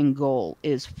underlying goal,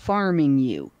 is farming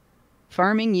you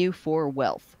for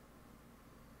wealth.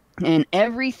 And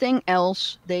everything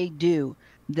else they do,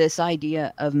 this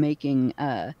idea of making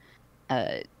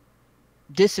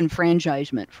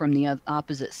disenfranchisement from the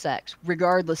opposite sex,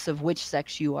 regardless of which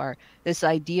sex you are, this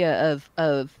idea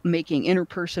of making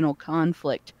interpersonal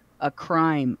conflict a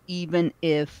crime, even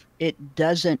if it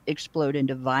doesn't explode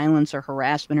into violence or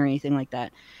harassment or anything like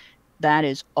that, that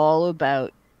is all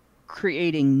about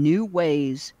creating new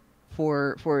ways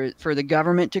for the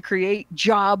government to create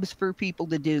jobs for people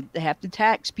to do. They have to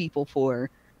tax people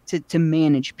to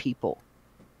manage people.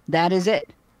 That is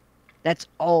it. That's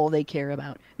all they care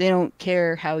about. They don't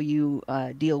care how you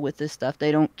deal with this stuff.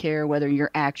 They don't care whether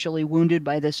you're actually wounded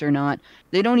by this or not.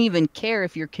 They don't even care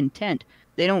if you're content.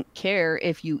 They don't care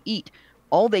if you eat.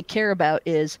 All they care about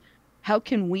is how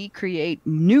can we create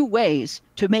new ways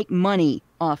to make money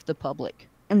off the public.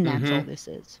 And that's all this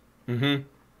is.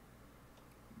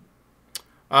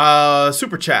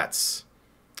 Super chats.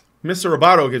 Mr.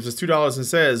 Roboto gives us $2 and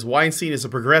says, Weinstein is a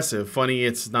progressive. Funny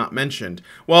it's not mentioned.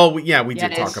 Well, we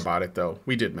did talk about it, though.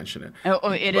 We did mention it.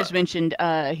 It is mentioned.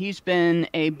 He's been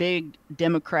a big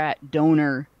Democrat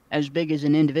donor, as big as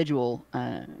an individual,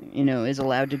 is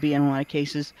allowed to be in a lot of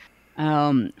cases,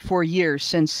 for years,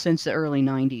 since the early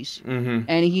 90s.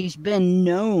 And he's been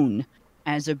known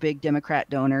as a big Democrat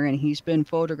donor, and he's been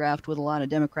photographed with a lot of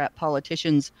Democrat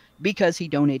politicians because he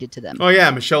donated to them. Oh, yeah.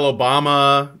 Michelle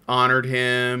Obama honored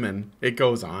him, and it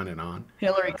goes on and on.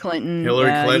 Hillary Clinton.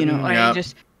 Yeah.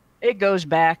 It goes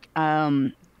back.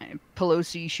 Pelosi,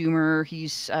 Schumer,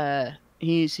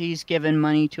 he's given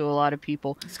money to a lot to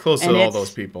people. He's close to all those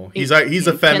people. He's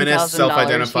a feminist,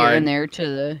 self-identified. Here and there to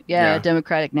the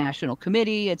Democratic National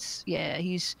Committee.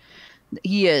 He's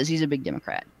a big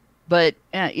Democrat. But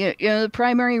the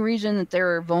primary reason that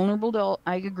they're vulnerable to,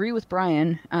 I agree with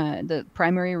Brian. The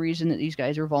primary reason that these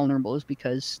guys are vulnerable is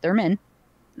because they're men.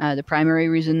 The primary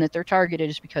reason that they're targeted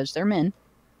is because they're men.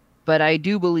 But I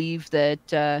do believe that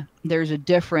there's a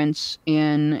difference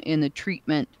in the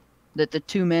treatment that the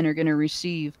two men are going to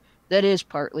receive. That is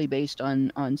partly based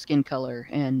on skin color,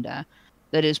 and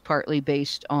that is partly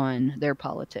based on their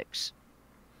politics.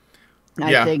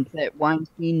 I think that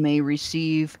Weinstein may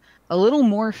receive a little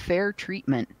more fair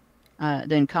treatment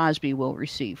than Cosby will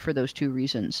receive for those two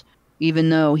reasons, even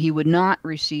though he would not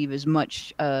receive as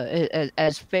much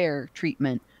as fair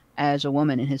treatment as a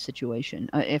woman in his situation.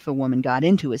 If a woman got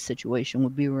into his situation,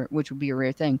 which would be a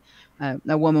rare thing,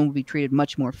 a woman would be treated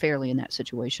much more fairly in that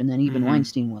situation than even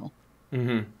Weinstein will.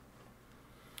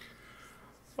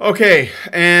 Okay,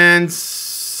 and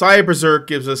Cyberberserk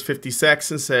gives us 50 secs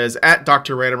and says, at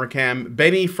Dr. Randomcam,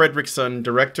 Benny Fredriksson,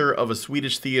 director of a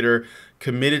Swedish theater,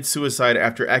 committed suicide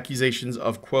after accusations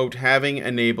of, quote, having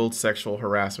enabled sexual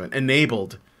harassment.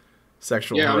 Enabled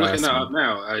sexual harassment. I'm looking that up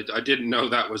now. I didn't know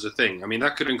that was a thing. I mean,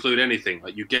 that could include anything.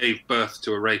 Like, you gave birth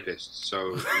to a rapist,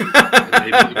 so...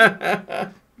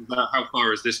 how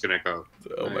far is this going to go?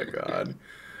 Oh, my God.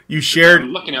 You shared...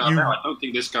 I'm looking at it now. I don't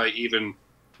think this guy even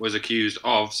was accused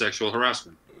of sexual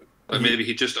harassment. But maybe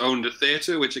he just owned a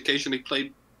theater which occasionally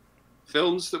played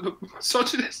films that were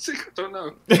misogynistic. I don't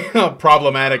know.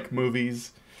 Problematic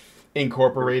movies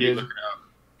incorporated.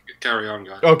 Carry on,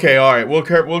 guys. Okay, all right.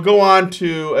 We'll go on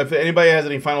to, if anybody has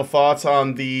any final thoughts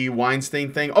on the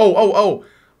Weinstein thing.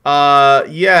 Yeah,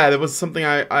 there was something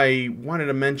I wanted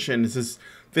to mention. This is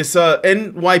this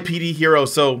NYPD hero.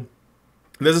 So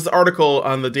there's this article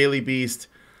on the Daily Beast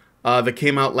that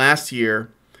came out last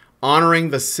year honoring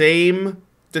the same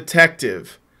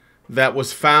detective that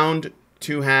was found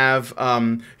to have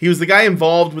he was the guy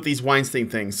involved with these Weinstein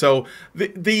things. So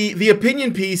the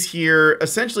opinion piece here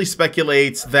essentially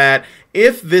speculates that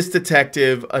if this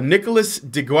detective, Nicholas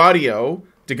DeGaudio,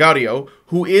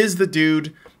 who is the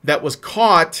dude that was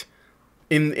caught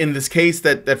in this case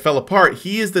that fell apart,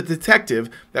 he is the detective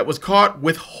that was caught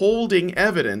withholding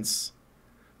evidence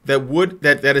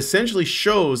that essentially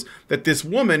shows that this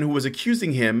woman who was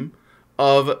accusing him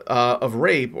of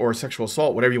rape or sexual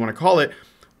assault, whatever you want to call it,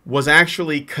 was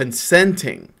actually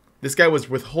consenting. This guy was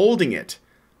withholding it,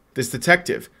 this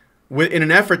detective, in an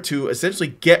effort to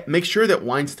essentially make sure that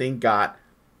Weinstein got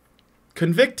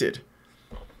convicted.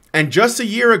 And just a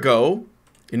year ago,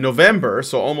 in November,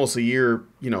 so almost a year,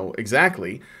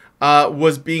 exactly, he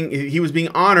was being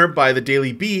honored by the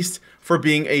Daily Beast for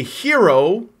being a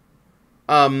hero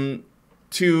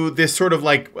to this sort of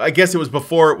like, I guess it was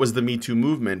before it was the Me Too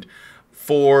movement,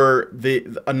 for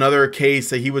another case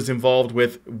that he was involved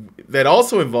with that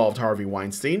also involved Harvey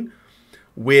Weinstein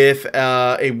with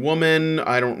a woman,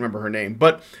 I don't remember her name,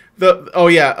 but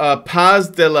Paz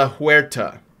de la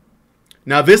Huerta.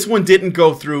 Now this one didn't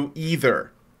go through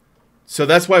either. So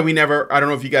that's why I don't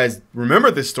know if you guys remember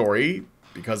this story,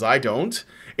 because I don't.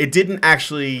 It didn't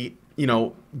actually,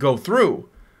 go through.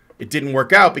 It didn't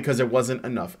work out because there wasn't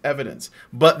enough evidence.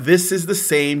 But this is the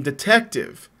same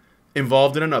detective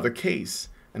involved in another case,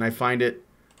 and I find it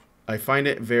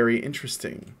very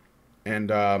interesting.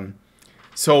 And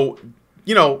so,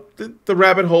 the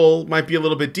rabbit hole might be a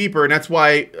little bit deeper, and that's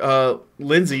why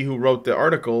Lindsay, who wrote the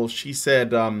article, she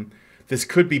said this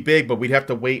could be big, but we'd have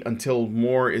to wait until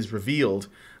more is revealed,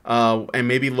 and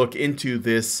maybe look into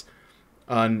this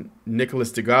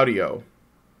Nicholas DeGaudio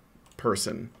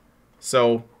person.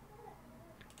 So,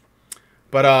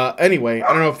 but anyway, I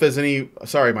don't know if there's any.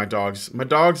 Sorry, my dogs. My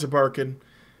dogs are barking.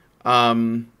 I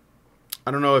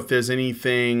don't know if there's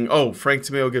anything. Oh, Frank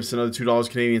Tomato gives another $2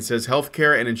 Canadian. Says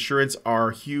healthcare and insurance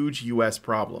are huge U.S.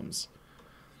 problems.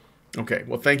 Okay,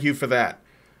 well, thank you for that.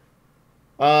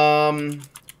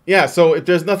 Yeah. So if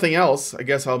there's nothing else, I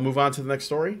guess I'll move on to the next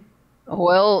story.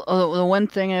 Well, the one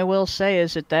thing I will say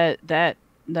is that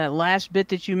last bit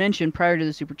that you mentioned prior to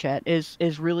the super chat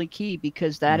is really key,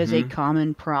 because that is a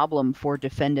common problem for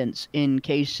defendants in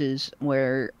cases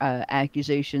where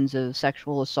accusations of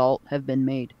sexual assault have been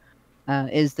made.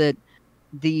 Is that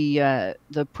the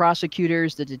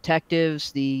prosecutors, the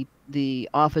detectives, the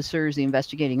officers, the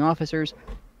investigating officers,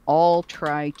 all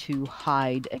try to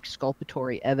hide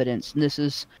exculpatory evidence. And this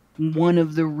is one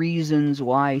of the reasons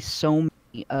why so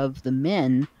many of the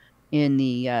men in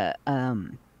the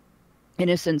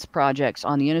Innocence Projects,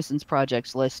 on the Innocence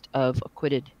Projects list of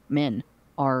acquitted men,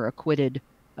 are acquitted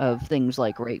of things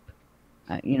like rape.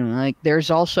 Like there's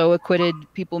also acquitted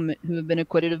people who have been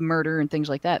acquitted of murder and things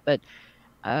like that. But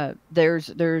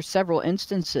there's several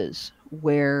instances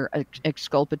where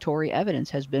exculpatory evidence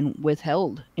has been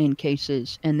withheld in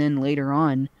cases, and then later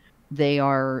on they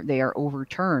are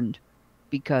overturned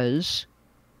because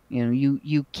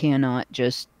you cannot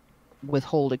just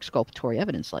withhold exculpatory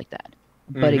evidence like that.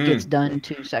 But it gets done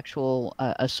to sexual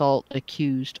assault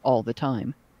accused all the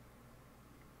time.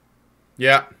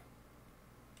 Yeah.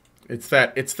 It's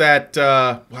that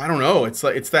I don't know. It's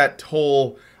that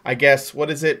whole, I guess, what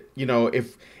is it?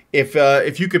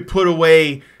 If you could put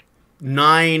away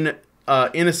 9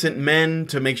 innocent men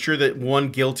to make sure that one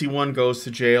guilty one goes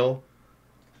to jail,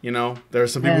 there are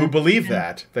some people who believe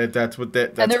that's what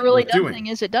that's and the really dumb doing. thing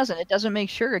is it doesn't make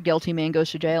sure a guilty man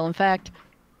goes to jail. In fact,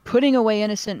 putting away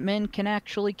innocent men can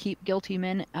actually keep guilty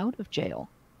men out of jail.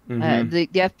 The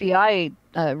FBI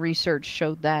research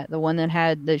showed that. The one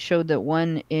that showed that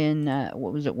 1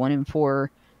 in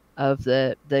 4 of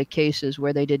the cases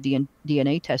where they did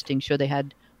DNA testing show they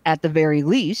had, at the very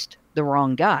least, the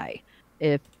wrong guy,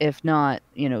 if not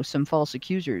some false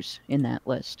accusers in that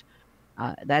list.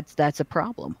 That's a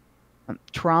problem.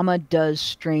 Trauma does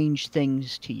strange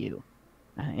things to you.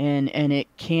 And it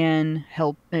can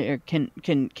help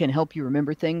can help you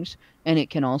remember things, and it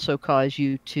can also cause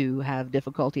you to have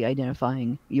difficulty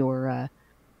identifying your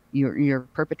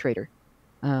perpetrator.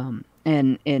 And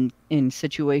in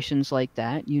situations like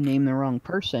that, you name the wrong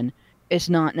person. It's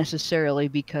not necessarily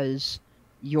because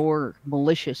you're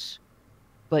malicious,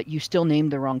 but you still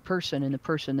named the wrong person, and the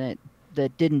person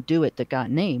that didn't do it, that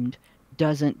got named,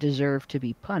 doesn't deserve to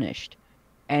be punished.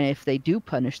 And if they do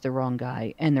punish the wrong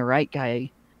guy and the right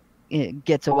guy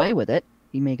gets away with it,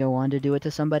 he may go on to do it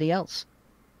to somebody else.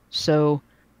 So,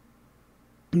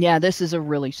 yeah, this is a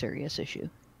really serious issue.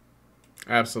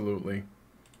 Absolutely.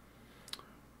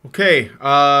 Okay.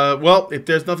 Well, if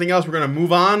there's nothing else, we're gonna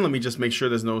move on. Let me just make sure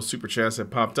there's no super chats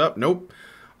that popped up. Nope.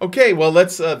 Okay. Well,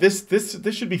 let's. This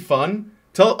should be fun.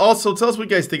 Tell us what you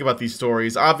guys think about these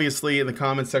stories. Obviously, in the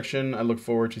comment section, I look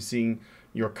forward to seeing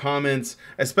your comments,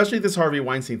 especially this Harvey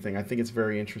Weinstein thing. I think it's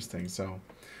very interesting. So,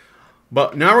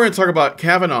 but now we're gonna talk about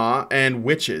Kavanaugh and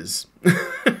witches.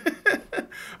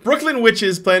 Brooklyn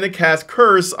witches plan to cast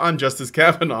curse on Justice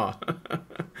Kavanaugh.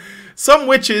 Some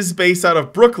witches based out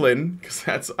of Brooklyn, because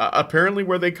that's apparently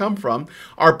where they come from,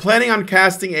 are planning on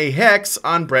casting a hex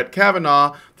on Brett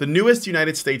Kavanaugh, the newest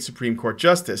United States Supreme Court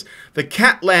Justice. The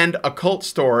Catland Occult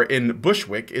Store in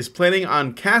Bushwick is planning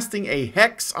on casting a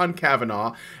hex on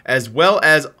Kavanaugh, as well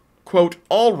as, quote,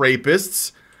 all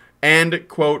rapists, and,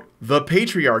 quote, the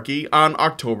patriarchy on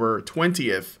October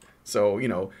 20th. So,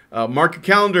 mark your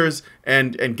calendars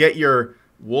and get your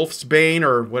Wolf's Bane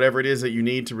or whatever it is that you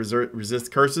need to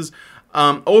resist curses.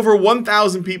 Over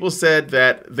 1,000 people said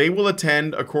that they will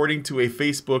attend according to a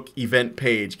Facebook event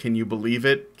page. Can you believe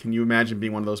it? Can you imagine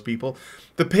being one of those people?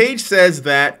 The page says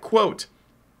that, quote,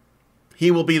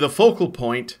 he will be the focal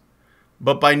point,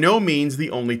 but by no means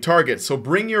the only target. So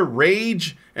bring your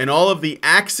rage and all of the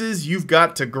axes you've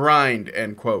got to grind,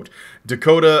 end quote.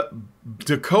 Dakota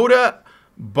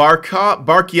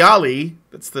Barchiali,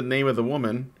 that's the name of the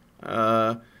woman,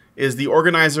 is the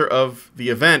organizer of the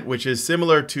event, which is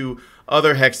similar to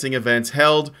other hexing events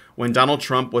held when Donald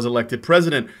Trump was elected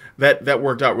president. That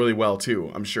worked out really well,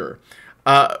 too, I'm sure.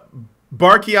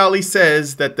 Barchiali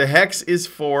says that the hex is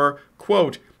for,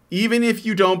 quote, even if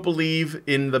you don't believe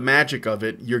in the magic of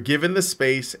it, you're given the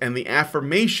space and the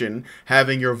affirmation,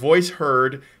 having your voice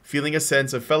heard, feeling a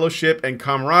sense of fellowship and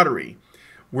camaraderie.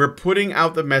 We're putting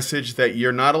out the message that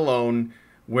you're not alone.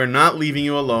 We're not leaving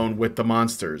you alone with the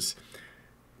monsters.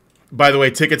 By the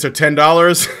way, tickets are $10.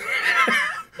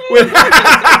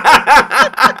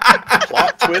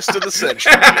 Plot twist of the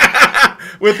century.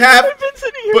 With half, I've been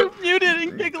sitting here muted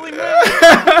and giggling.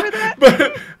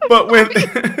 but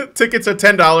with tickets are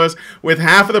 $10, with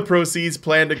half of the proceeds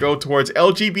planned to go towards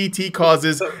LGBT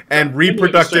causes and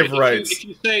reproductive rights.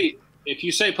 If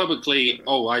you say publicly,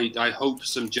 "Oh, I hope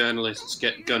some journalists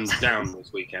get gunned down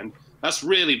this weekend," that's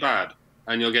really bad,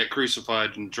 and you'll get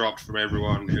crucified and dropped from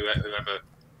everyone,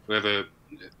 whoever,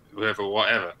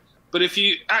 whatever. But if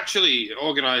you actually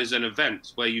organize an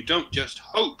event where you don't just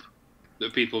hope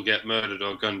that people get murdered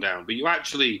or gunned down, but you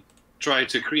actually try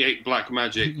to create black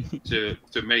magic to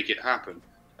make it happen,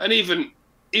 and even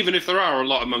if there are a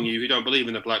lot among you who don't believe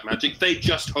in the black magic, they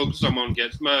just hope someone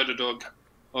gets murdered or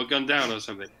gunned down or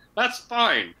something. That's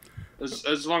fine,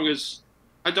 as long as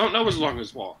I don't know as long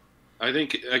as what. I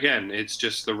think again, it's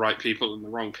just the right people and the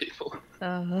wrong people.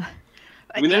 I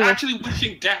mean, they're actually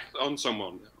wishing death on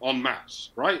someone en masse,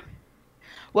 right?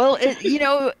 Well,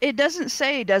 it doesn't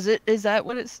say, does it? Is that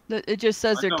what it's? It just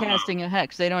says they're casting a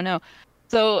hex. They don't know.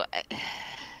 So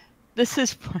this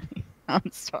is funny.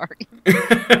 I'm sorry.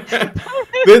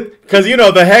 Because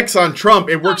the hex on Trump,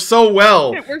 it works so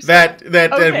well that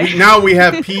we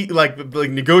have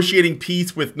negotiating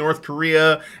peace with North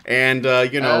Korea, and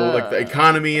like the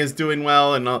economy is doing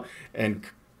well, and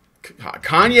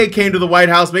Kanye came to the White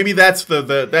House. Maybe that's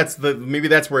maybe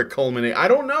that's where it culminated. I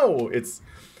don't know.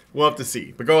 We'll have to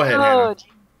see. But go ahead, Hannah.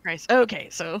 Christ. Okay,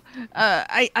 so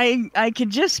I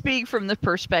can just speak from the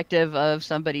perspective of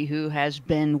somebody who has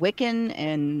been Wiccan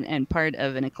and part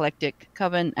of an eclectic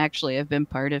coven. Actually, I've been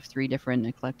part of 3 different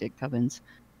eclectic covens.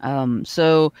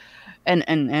 So,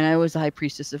 and I was the high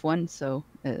priestess of one. So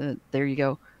there you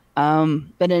go.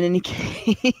 But in any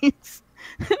case,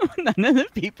 none of the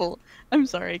people. I'm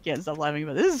sorry, I can't stop laughing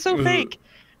about this. This is so fake.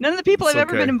 None of the people I've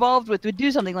ever been involved with would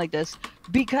do something like this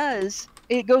because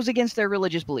it goes against their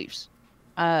religious beliefs.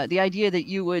 The idea that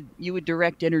you would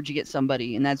direct energy at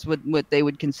somebody, and that's what they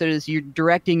would consider this. You're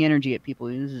directing energy at people.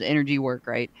 This is energy work,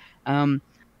 right?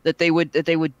 That they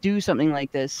would do something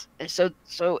like this.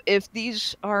 So if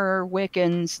these are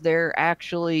Wiccans, they're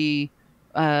actually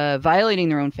violating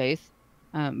their own faith.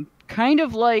 Kind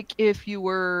of like if you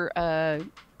were a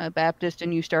Baptist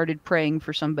and you started praying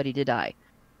for somebody to die.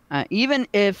 Even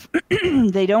if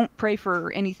they don't pray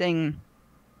for anything.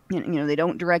 They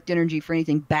don't direct energy for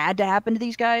anything bad to happen to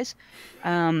these guys.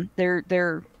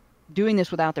 They're doing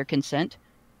this without their consent,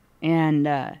 and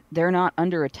they're not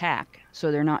under attack,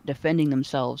 so they're not defending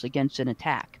themselves against an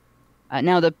attack.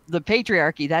 Now, the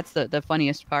patriarchy, that's the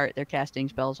funniest part. They're casting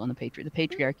spells on the patriarchy. The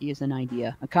patriarchy is an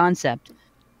idea, a concept.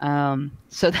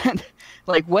 So that,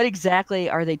 what exactly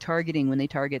are they targeting when they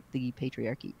target the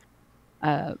patriarchy?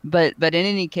 But in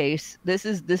any case, this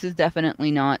is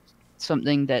definitely not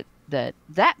something that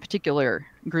particular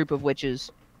group of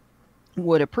witches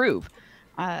would approve.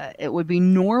 It would be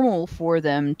normal for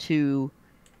them to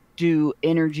do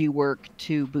energy work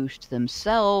to boost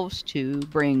themselves, to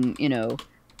bring,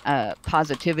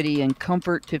 positivity and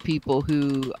comfort to people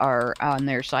who are on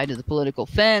their side of the political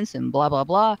fence and blah, blah,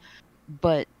 blah.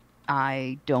 But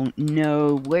I don't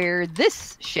know where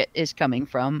this shit is coming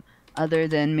from, other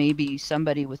than maybe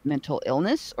somebody with mental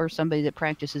illness or somebody that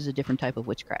practices a different type of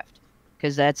witchcraft.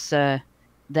 Because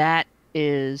that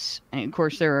is, and of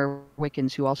course there are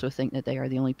Wiccans who also think that they are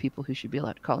the only people who should be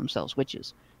allowed to call themselves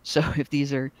witches. So if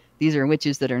these are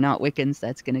witches that are not Wiccans,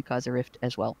 that's going to cause a rift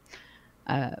as well.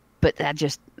 But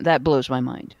that blows my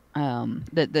mind.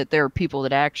 That there are people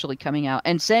that are actually coming out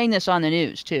and saying this on the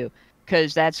news too,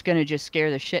 because that's going to just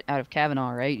scare the shit out of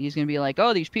Kavanaugh, right? He's going to be like,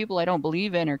 "Oh, these people I don't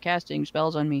believe in are casting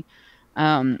spells on me."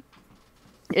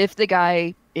 If the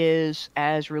guy is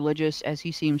as religious as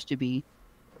he seems to be,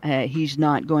 he's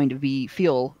not going to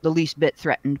feel the least bit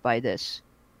threatened by this,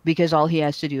 because all he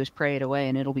has to do is pray it away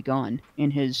and it'll be gone in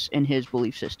his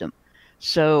belief system.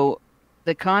 So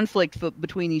the conflict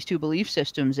between these two belief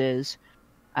systems is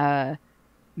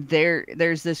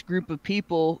there's this group of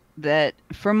people that,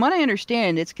 from what I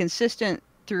understand, it's consistent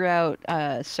throughout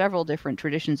several different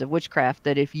traditions of witchcraft,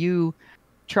 that if you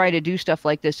try to do stuff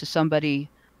like this to somebody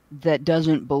that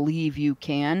doesn't believe you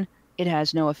can, it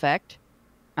has no effect.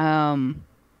 So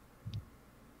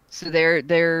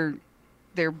they're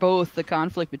both, the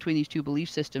conflict between these two belief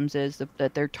systems is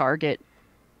that their target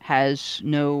has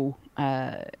no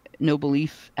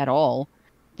belief at all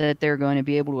that they're going to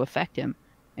be able to affect him,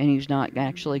 and he's not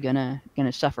actually gonna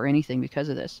suffer anything because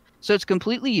of this. So it's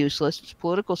completely useless. It's a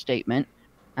political statement.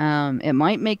 It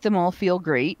might make them all feel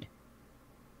great,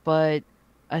 but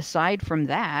aside from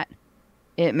that,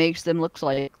 it makes them look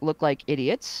like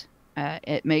idiots.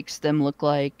 It makes them look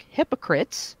like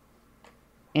hypocrites,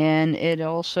 and it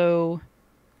also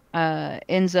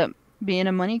ends up being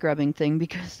a money grubbing thing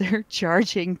because they're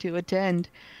charging to attend,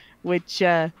 which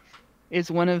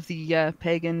is one of the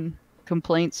pagan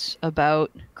complaints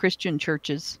about Christian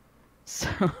churches. So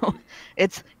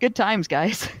it's good times,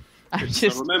 guys. I'm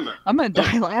gonna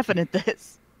die laughing at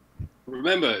this.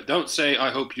 Remember, don't say "I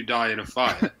hope you die in a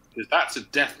fire," because that's a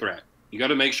death threat. You got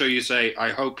to make sure you say "I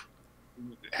hope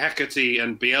Hecate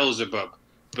and Beelzebub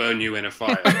burn you in a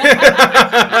fire."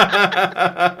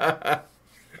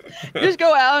 Just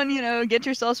go out and get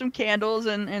yourself some candles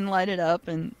and light it up,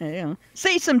 and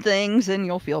say some things, and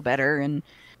you'll feel better, and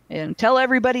tell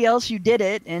everybody else you did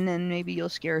it, and then maybe you'll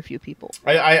scare a few people.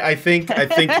 I think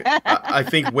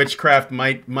witchcraft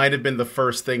might have been the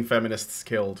first thing feminists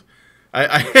killed.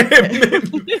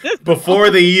 Before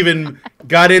they even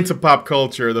got into pop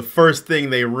culture, the first thing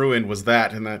they ruined was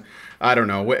that, and that, I don't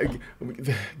know,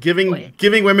 giving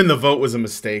women the vote was a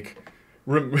mistake.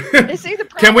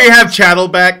 Can we have chattel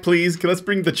back, please? Let's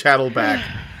bring the chattel back.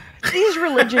 These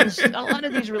religions, a lot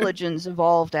of these religions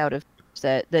evolved out of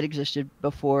that existed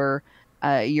before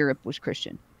Europe was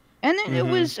Christian, and then it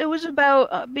was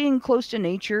about being close to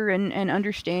nature and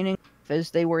understanding as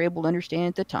they were able to understand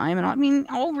at the time. And I mean,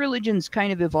 all religions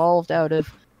kind of evolved out of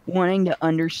wanting to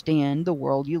understand the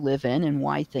world you live in and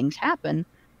why things happen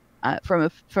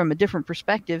from a different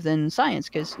perspective than science,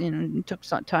 because it took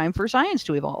some time for science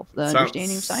to evolve, the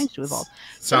understanding of science to evolve.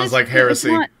 Sounds like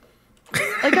heresy.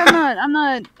 I'm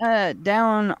not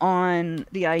down on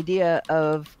the idea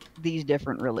of these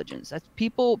different religions. That's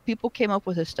people came up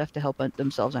with this stuff to help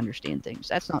themselves understand things.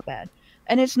 That's not bad.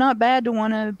 And it's not bad to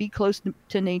want to be close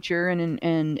to nature and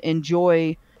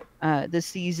enjoy the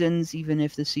seasons, even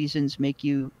if the seasons make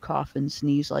you cough and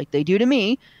sneeze like they do to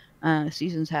me.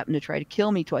 Seasons happen to try to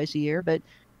kill me twice a year, but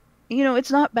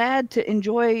it's not bad to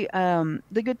enjoy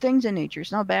the good things in nature.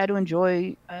 It's not bad to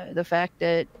enjoy the fact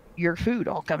that your food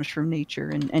all comes from nature,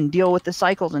 and deal with the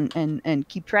cycles and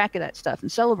keep track of that stuff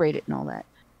and celebrate it and all that.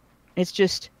 It's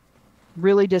just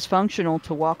really dysfunctional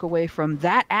to walk away from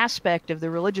that aspect of the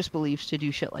religious beliefs to do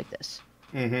shit like this.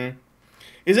 Mm-hmm.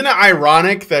 Isn't it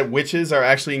ironic that witches are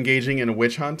actually engaging in a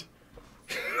witch hunt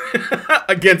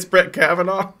against Brett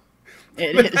Kavanaugh?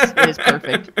 It is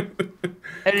perfect.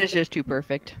 It is just too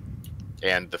perfect.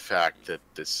 And the fact that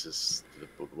this is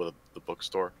the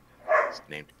bookstore is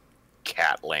named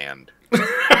Catland.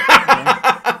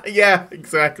 Yeah,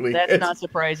 exactly. That's not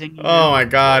surprising. Oh my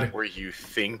God. What were you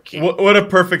thinking? What a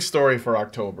perfect story for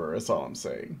October. That's all I'm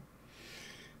saying.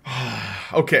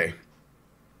 Okay.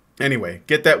 Anyway,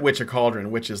 get that witch a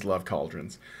cauldron. Witches love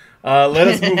cauldrons. Let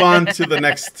us move on to the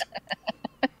next.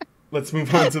 Let's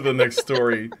move on to the next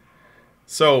story.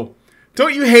 So,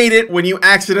 don't you hate it when you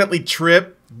accidentally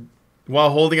trip while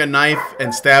holding a knife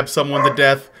and stab someone to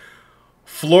death?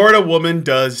 Florida woman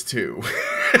does too.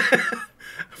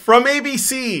 From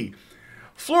ABC.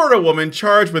 Florida woman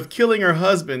charged with killing her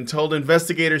husband told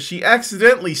investigators she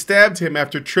accidentally stabbed him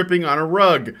after tripping on a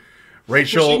rug.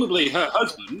 Rachel... Presumably her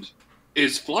husband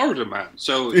is Florida man,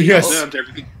 so he Yes. observed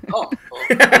everything. Oh,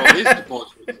 well, his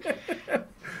deportment.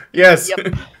 Yes.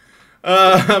 Yep.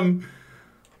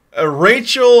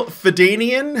 Rachel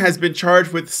Fidanian has been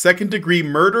charged with second-degree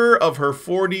murder of her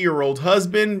 40-year-old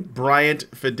husband, Bryant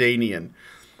Fidanian.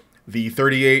 The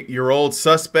 38-year-old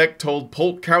suspect told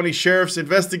Polk County Sheriff's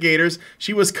investigators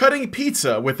she was cutting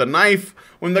pizza with a knife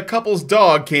when the couple's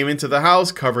dog came into the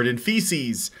house covered in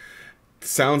feces.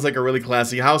 Sounds like a really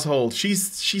classy household. She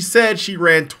said she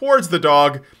ran towards the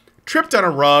dog, tripped on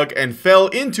a rug, and fell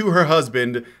into her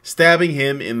husband, stabbing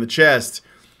him in the chest.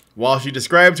 While she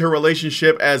described her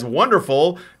relationship as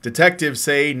wonderful, detectives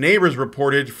say neighbors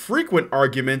reported frequent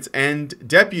arguments and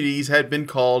deputies had been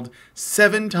called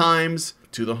 7 times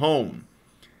to the home.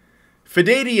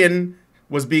 Fidadian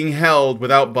was being held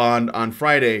without bond on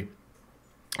Friday.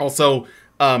 Also,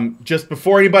 just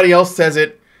before anybody else says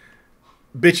it,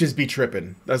 bitches be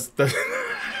tripping. That's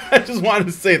I just wanted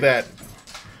to say that.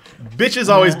 Bitches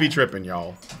always be tripping,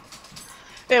 y'all.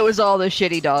 It was all the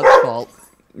shitty dog's fault.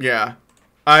 Yeah.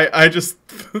 I just...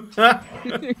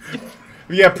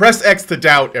 yeah, press X to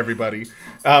doubt, everybody.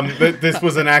 This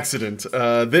was an accident.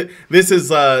 This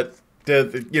is,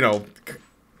 you know...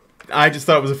 I just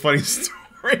thought it was a funny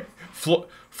story.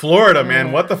 Florida,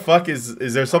 man, what the fuck is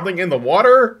there something in the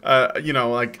water? You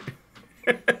know, like...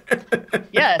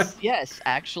 Yes,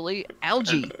 actually,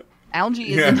 algae.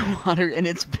 Algae is in the water, and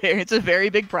it's a very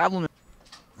big problem.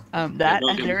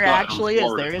 There actually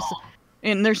is.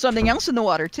 And there's something else in the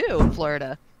water too in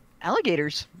Florida.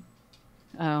 Alligators.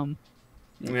 Yeah.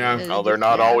 Well, they're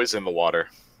not always in the water.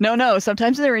 No.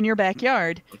 Sometimes they're in your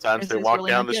backyard. Sometimes they walk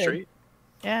down the street.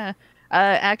 Yeah.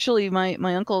 Actually, my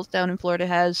uncle's down in Florida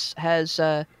has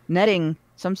netting,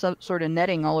 some sort of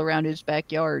netting all around his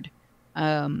backyard,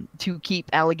 to keep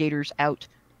alligators out.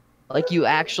 Like, you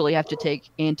actually have to take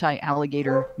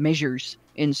anti-alligator measures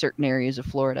in certain areas of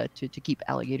Florida to keep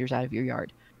alligators out of your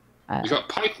yard. You've got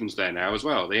pythons there now as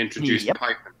well. They introduced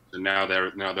pythons, and now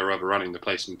they're overrunning the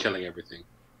place and killing everything.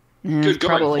 It's God,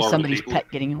 probably Florida somebody's people. pet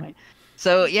getting away.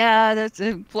 So yeah,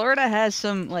 Florida has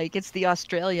some, like, it's the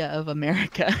Australia of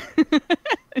America.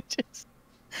 It's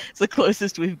the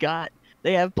closest we've got.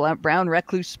 They have brown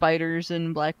recluse spiders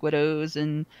and black widows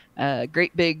and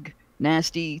great big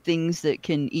nasty things that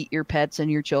can eat your pets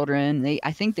and your children.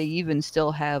 I think they even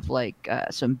still have like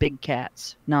some big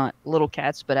cats, not little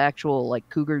cats, but actual like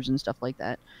cougars and stuff like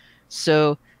that.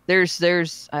 So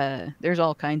there's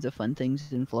all kinds of fun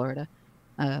things in Florida,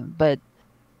 but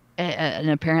and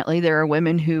apparently there are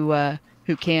women who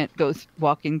can't go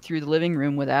walking through the living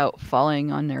room without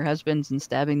falling on their husbands and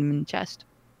stabbing them in the chest.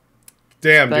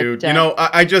 Damn, dude. You know,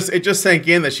 it just sank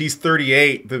in that she's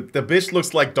 38. The bitch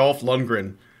looks like Dolph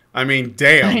Lundgren. I mean,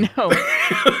 damn. I know.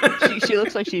 she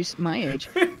looks like she's my age.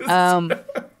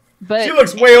 But she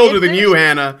looks way older than you,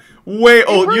 Hannah. Way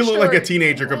old. You look like a story.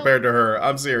 teenager compared to her.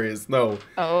 I'm serious. No.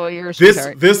 Oh, you're a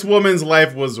sweetheart. This woman's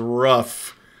life was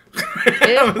rough.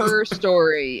 If her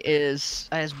story is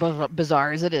as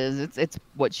bizarre as it is, it's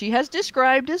what she has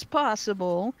described as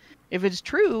possible. If it's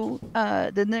true,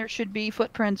 then there should be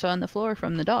footprints on the floor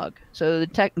from the dog. So the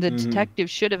detective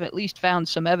should have at least found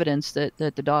some evidence that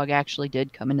the dog actually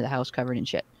did come into the house covered in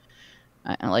shit.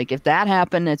 Like, if that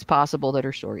happened, it's possible that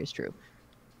her story is true.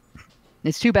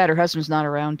 It's too bad her husband's not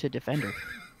around to defend her.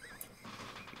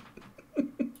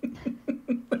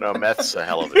 No, meth's a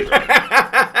hell of a drug.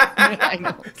 I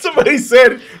know. Somebody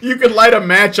said you could light a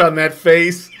match on that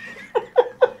face.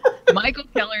 Michael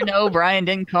Keller, no, Brian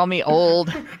didn't call me old,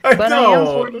 I but know. I am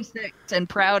 46 and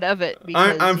proud of it.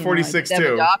 Because, I'm 46 I did have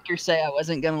too. a doctor say I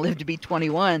wasn't going to live to be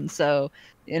 21, so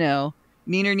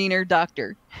neener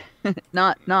doctor,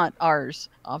 not ours,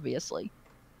 obviously.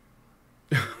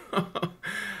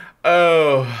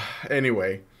 Oh,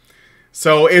 anyway.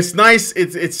 So it's nice.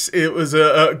 It was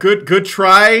a good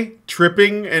try.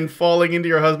 Tripping and falling into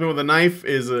your husband with a knife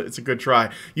it's a good try.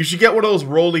 You should get one of those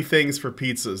rolly things for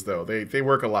pizzas though. They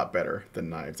work a lot better than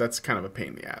knives. That's kind of a pain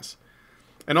in the ass.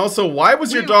 And also, why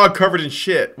was your dog covered in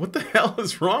shit? What the hell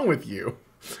is wrong with you?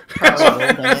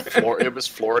 It was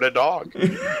Florida dog.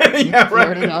 Yeah, right.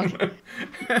 Florida dog.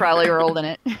 Probably rolled in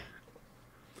it.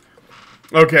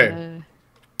 Okay.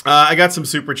 I got some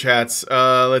super chats.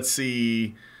 Let's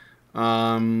see.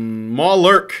 Maul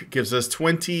Lurk gives us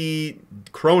 20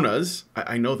 kronas.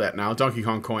 I know that now. Donkey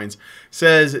Kong coins.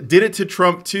 Says, did it to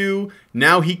Trump too.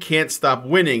 Now he can't stop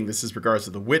winning. This is regards to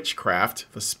the witchcraft,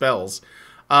 the spells.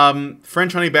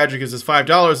 French Honey Badger gives us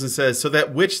 $5 and says, so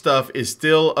that witch stuff is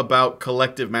still about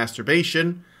collective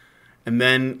masturbation. And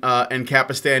then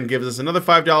Capistan gives us another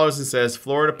 $5 and says,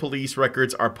 Florida police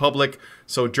records are public,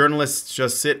 so journalists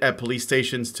just sit at police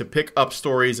stations to pick up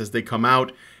stories as they come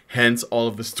out, hence all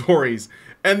of the stories.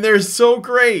 And they're so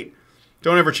great.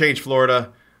 Don't ever change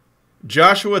Florida.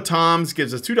 Joshua Toms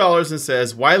gives us $2 and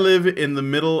says, why live in the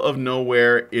middle of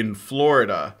nowhere in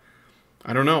Florida?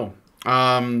 I don't know.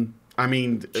 I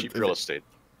mean... Cheap real estate.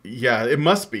 Yeah, it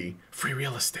must be. Free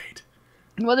real estate.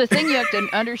 Well, the thing you have to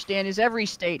understand is every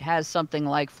state has something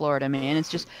like Florida, man. It's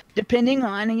just depending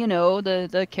on, you know,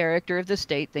 the character of the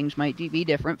state, things might be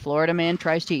different. Florida man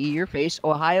tries to eat your face.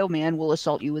 Ohio man will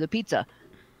assault you with a pizza.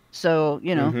 So,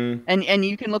 you know, and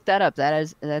you can look that up.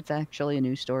 That's actually a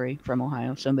news story from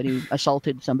Ohio. Somebody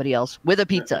assaulted somebody else with a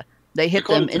pizza. They hit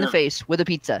them in the face with a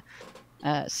pizza.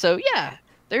 So yeah,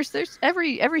 there's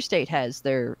every state has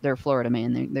their Florida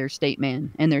man, their state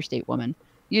man, and their state woman.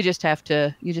 You just have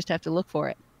to look for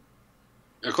it.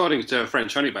 According to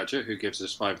French Honey Badger, who gives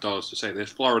us $5 to say this,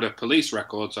 Florida police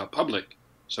records are public,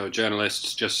 so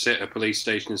journalists just sit at police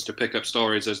stations to pick up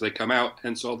stories as they come out,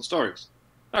 hence all the stories.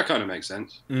 That kind of makes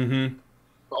sense. Mm-hmm.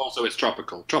 But also, it's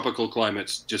tropical. Tropical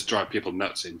climates just drive people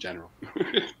nuts in general.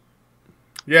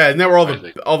 Yeah, isn't that where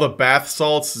all the bath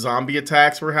salts zombie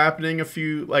attacks were happening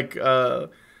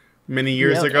many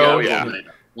years ago? Yeah. That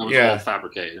was all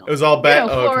fabricated. It was all bad.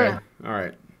 Yeah, okay, all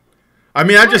right. I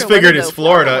mean, I just figured it's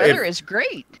Florida. Florida weather is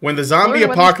great. When the zombie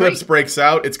apocalypse breaks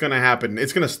out, it's going to happen.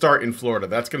 It's going to start in Florida.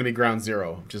 That's going to be ground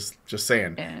zero. Just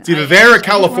saying. Yeah, it's either there or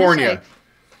California.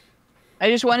 I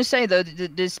just want to say, though, the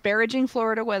disparaging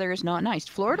Florida weather is not nice.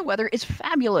 Florida weather is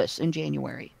fabulous in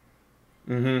January.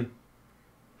 Mm-hmm.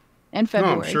 And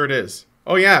February. No, I'm sure it is.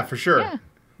 Oh, yeah, for sure. Yeah.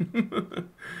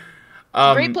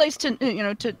 A great place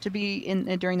to be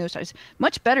in during those times.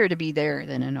 Much better to be there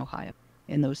than in Ohio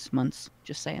in those months.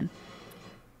 Just saying.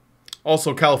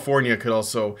 Also, California could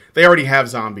also... They already have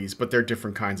zombies, but they're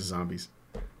different kinds of zombies.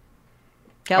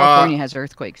 California has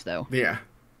earthquakes, though. Yeah.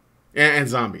 And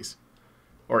zombies.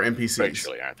 Or NPCs.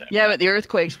 Eventually, aren't they? Yeah, but the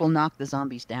earthquakes will knock the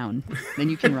zombies down. Then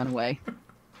you can run away.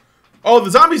 Oh, the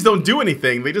zombies don't do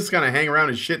anything. They just kind of hang around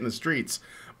and shit in the streets.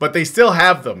 But they still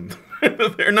have them.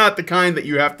 They're not the kind that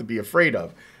you have to be afraid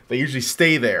of. They usually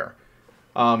stay there.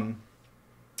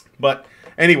 But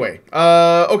anyway,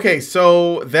 okay,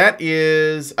 so that's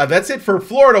it for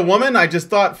Florida Woman. I just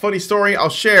thought, funny story, I'll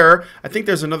share. I think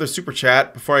there's another super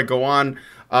chat before I go on.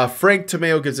 Frank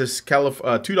Tomeo gives us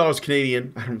 $2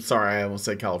 Canadian. I'm sorry, I almost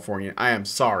said California. I am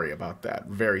sorry about that.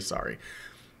 Very sorry.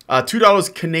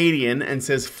 $2 Canadian and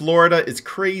says Florida is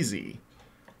crazy.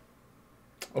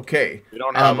 Okay. We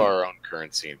don't have our own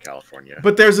currency in California.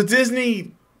 But there's a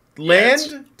Disneyland.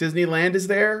 Disneyland is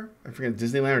there. I forget,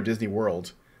 Disneyland or Disney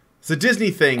World. It's a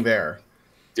Disney thing there.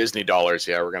 Disney dollars,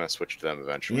 yeah, we're going to switch to them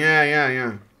eventually.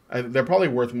 Yeah. They're probably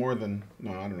worth more than...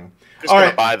 No, I don't know. Just going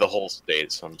to buy the whole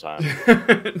state sometime.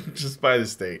 Just buy the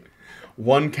state.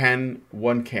 One can.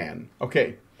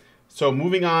 Okay. So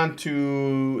moving on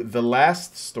to the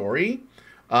last story.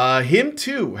 Him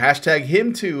too. Hashtag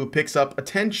him too picks up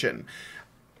attention.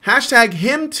 Hashtag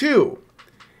him too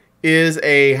is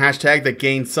a hashtag that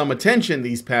gained some attention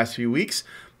these past few weeks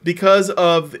because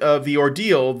of the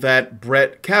ordeal that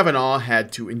Brett Kavanaugh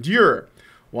had to endure.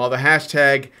 While the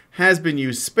hashtag has been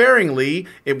used sparingly,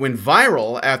 it went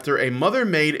viral after a mother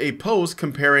made a post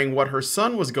comparing what her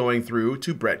son was going through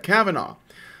to Brett Kavanaugh.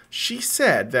 She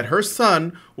said that her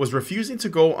son was refusing to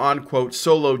go on, quote,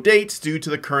 solo dates due to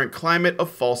the current climate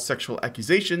of false sexual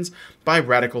accusations by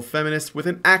radical feminists with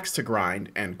an axe to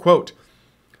grind, end quote.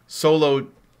 Many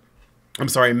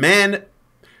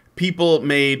people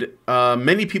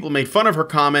made fun of her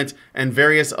comment, and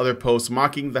various other posts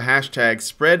mocking the hashtag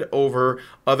spread over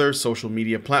other social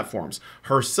media platforms.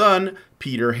 Her son,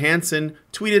 Peter Hansen,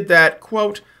 tweeted that,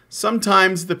 quote,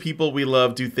 sometimes the people we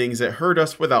love do things that hurt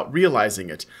us without realizing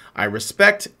it. I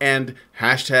respect and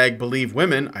hashtag believe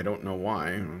women. I don't know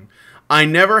why. I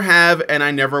never have and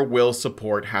I never will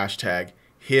support hashtag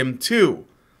him too.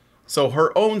 So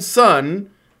her own son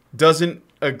doesn't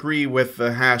agree with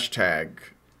the hashtag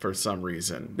for some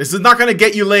reason. This is not going to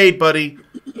get you laid, buddy.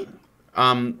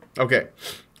 Okay.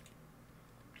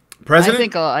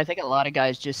 President? I think a lot of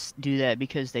guys just do that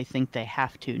because they think they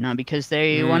have to, not because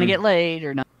they want to get laid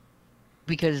or not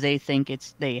because they think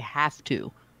they have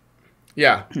to.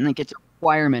 Yeah. Like it's a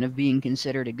requirement of being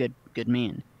considered a good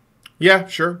man. Yeah,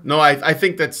 sure. No, I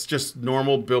think that's just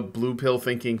normal blue pill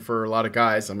thinking for a lot of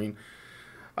guys. I mean,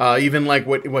 even like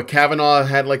what Kavanaugh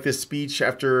had like this speech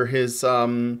after his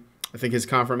I think his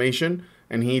confirmation,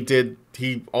 and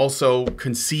he also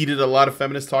conceded a lot of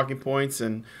feminist talking points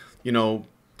and, you know,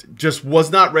 just was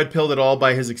not red pilled at all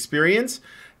by his experience.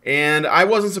 And I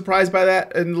wasn't surprised by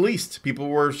that in the least. People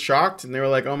were shocked, and they were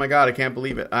like, oh my God, I can't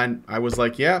believe it. And I was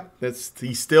like, yeah,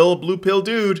 he's still a blue pill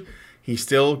dude. He's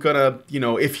still gonna,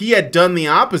 if he had done the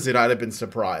opposite, I'd have been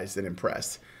surprised and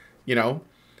impressed,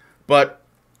 But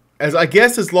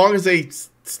as long as they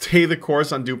stay the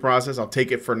course on due process, I'll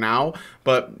take it for now.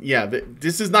 But yeah,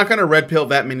 this is not gonna red pill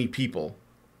that many people,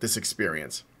 this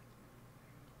experience.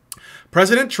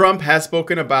 President Trump has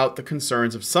spoken about the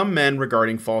concerns of some men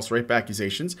regarding false rape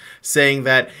accusations, saying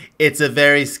that it's a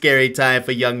very scary time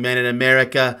for young men in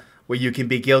America where you can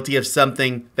be guilty of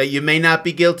something that you may not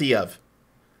be guilty of.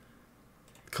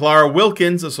 Clara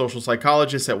Wilkins, a social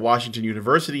psychologist at Washington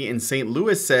University in St.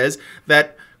 Louis, says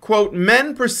that, quote,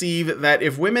 men perceive that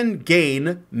if women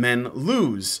gain, men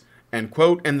lose, end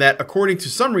quote, and that according to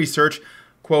some research,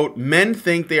 quote, men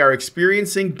think they are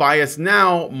experiencing bias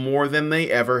now more than they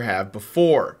ever have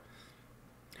before.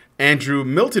 Andrew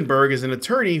Miltenberg is an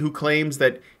attorney who claims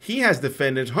that he has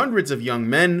defended hundreds of young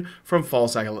men from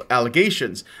false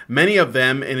allegations, many of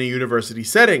them in a university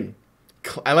setting.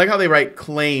 I like how they write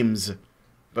claims,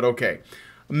 but okay.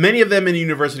 Many of them in a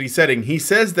university setting. He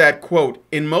says that, quote,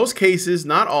 in most cases,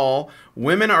 not all,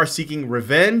 women are seeking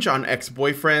revenge on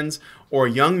ex-boyfriends or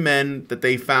young men that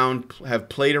they found have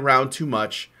played around too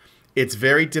much. It's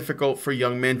very difficult for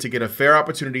young men to get a fair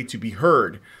opportunity to be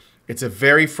heard. It's a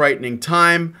very frightening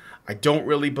time. I don't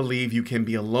really believe you can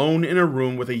be alone in a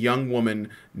room with a young woman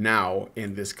now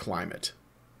in this climate.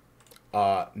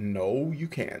 No, you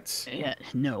can't. Yeah,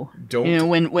 no. Don't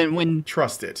when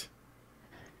trust it.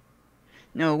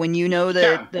 No, when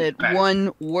that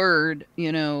one word,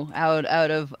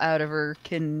 out of her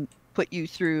can put you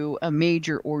through a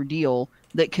major ordeal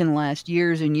that can last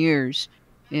years and years,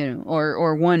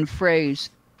 or one phrase,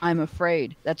 I'm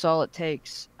afraid. That's all it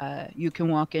takes. You can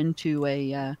walk into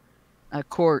a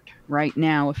court right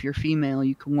now. If you're female,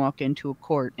 you can walk into a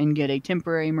court and get a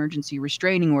temporary emergency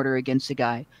restraining order against a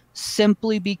guy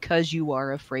simply because you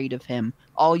are afraid of him.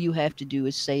 All you have to do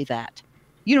is say that.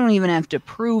 You don't even have to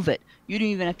prove it. You don't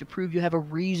even have to prove you have a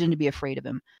reason to be afraid of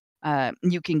him.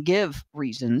 You can give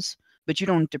reasons, but you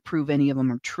don't have to prove any of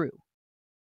them are true.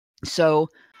 So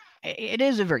it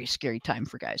is a very scary time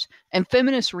for guys. And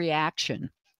feminist reaction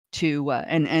to,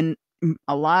 and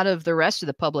a lot of the rest of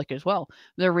the public as well,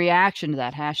 their reaction to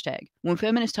that hashtag. When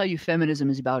feminists tell you feminism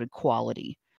is about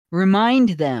equality, remind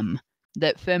them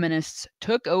that feminists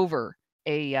took over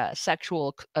a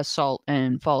sexual assault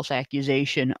and false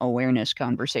accusation awareness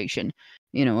conversation,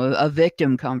 a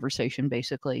victim conversation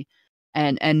basically,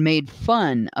 and made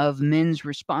fun of men's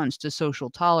response to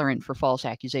social tolerance for false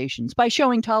accusations by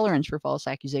showing tolerance for false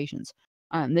accusations.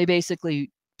 They basically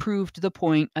proved the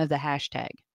point of the hashtag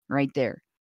right there.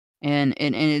 And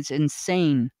it's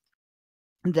insane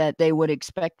that they would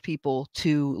expect people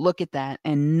to look at that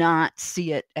and not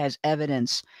see it as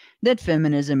evidence that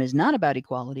feminism is not about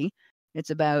equality. It's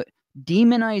about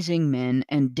demonizing men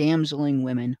and damseling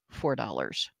women for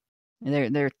dollars.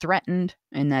 They're threatened,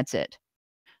 and that's it.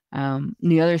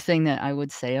 The other thing that I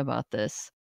would say about this,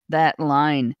 that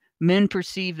line, men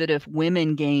perceive that if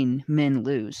women gain, men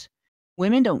lose.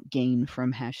 Women don't gain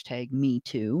from hashtag Me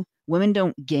Too. Women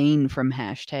don't gain from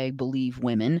hashtag Believe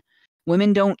Women.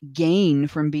 Women don't gain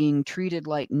from being treated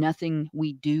like nothing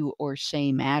we do or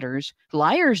say matters.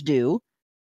 Liars do.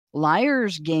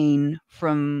 Liars gain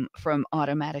from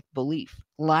automatic belief.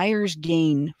 Liars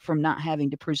gain from not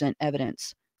having to present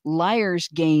evidence. Liars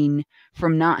gain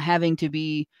from not having to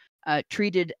be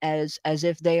treated as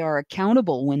if they are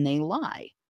accountable when they lie.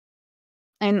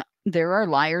 And there are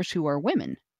liars who are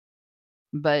women,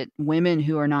 but women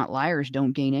who are not liars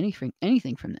don't gain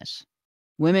anything from this.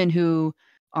 Women who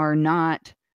are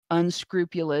not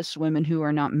unscrupulous, women who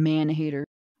are not man-haters,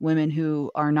 women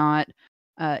who are not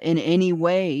in any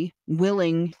way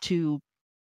willing to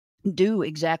do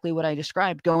exactly what I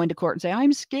described, go into court and say,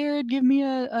 I'm scared, give me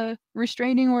a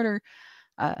restraining order.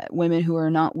 Women who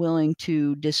are not willing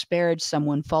to disparage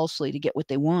someone falsely to get what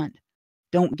they want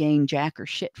don't gain jack or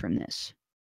shit from this.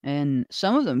 And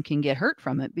some of them can get hurt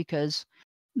from it because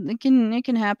it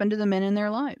can happen to the men in their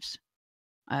lives.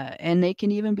 And they can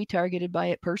even be targeted by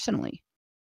it personally.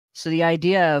 So the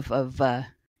idea of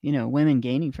women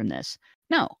gaining from this,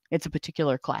 no, it's a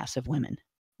particular class of women.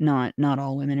 Not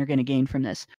all women are going to gain from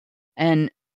this. And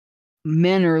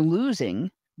men are losing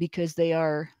because they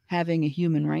are having a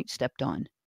human right stepped on.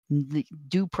 The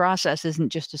due process isn't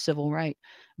just a civil right.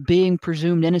 Being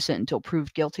presumed innocent until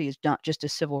proved guilty is not just a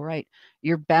civil right.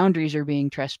 Your boundaries are being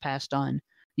trespassed on.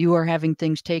 You are having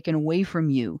things taken away from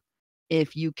you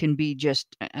if you can be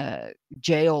just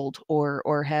jailed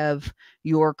or have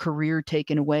your career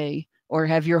taken away or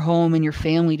have your home and your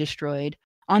family destroyed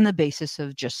on the basis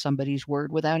of just somebody's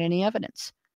word without any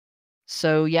evidence.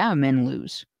 So yeah, men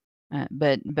lose,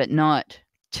 but not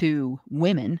to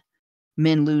women.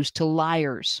 Men lose to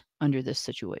liars under this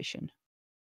situation.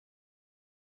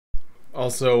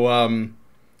 Also,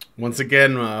 once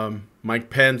again, Mike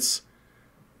Pence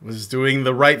was doing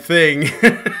the right thing.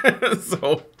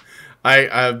 So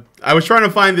I was trying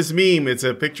to find this meme. It's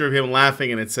a picture of him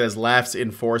laughing, and it says "laughs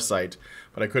in foresight,"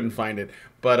 but I couldn't find it.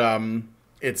 But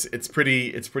it's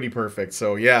pretty perfect.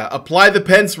 So yeah, apply the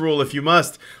Pence rule if you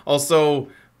must. Also,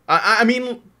 I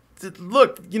mean,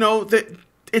 look, you know,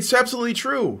 it's absolutely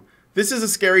true. This is a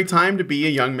scary time to be a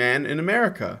young man in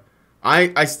America.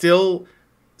 I still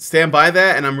stand by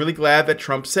that, and I'm really glad that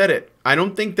Trump said it. I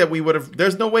don't think that we would have.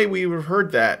 There's no way we would have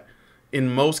heard that in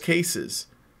most cases.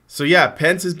 So yeah,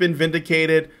 Pence has been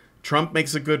vindicated. Trump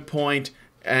makes a good point,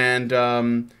 and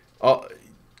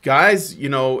guys, you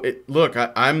know, look,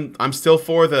 I'm still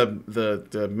for the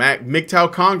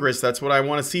MGTOW Congress. That's what I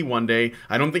want to see one day.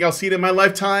 I don't think I'll see it in my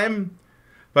lifetime,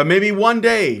 but maybe one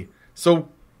day. So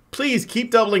please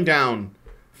keep doubling down,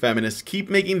 feminists. Keep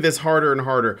making this harder and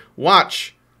harder.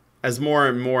 Watch as more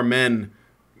and more men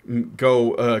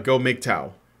go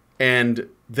MGTOW, and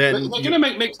then they're going to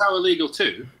make MGTOW illegal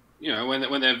too. You know, when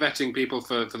they're vetting people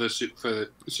for the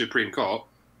Supreme Court,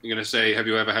 they're going to say, "Have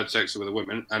you ever had sex with a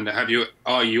woman?" And have you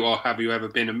ever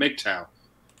been a MGTOW?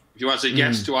 If you answer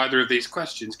yes to either of these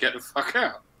questions, get the fuck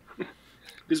out.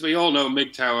 Because we all know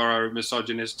MGTOW are a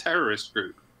misogynist terrorist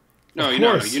group. No,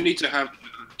 you need to have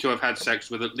had sex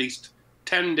with at least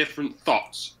 10 different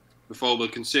thoughts before we'll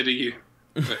consider you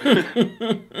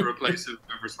for a place of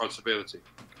responsibility.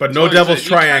 But no devil's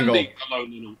triangle. You can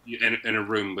be alone in a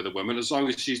room with a woman as long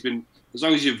as you've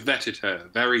vetted her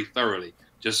very thoroughly.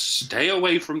 Just stay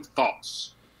away from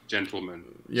thoughts, gentlemen.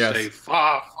 Yes. Stay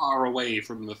far, far away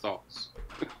from the thoughts.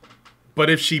 But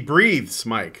if she breathes,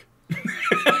 Mike.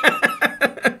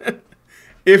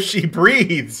 If she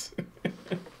breathes.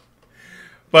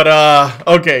 But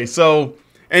okay, so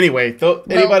anyway,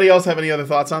 anybody else have any other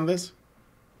thoughts on this?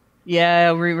 Yeah,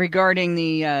 regarding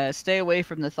the stay away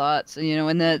from the thoughts, you know,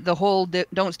 and the whole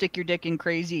don't stick your dick in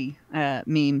crazy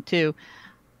meme too.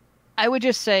 I would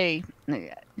just say,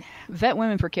 vet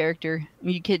women for character.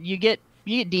 You get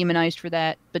demonized for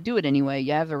that, but do it anyway.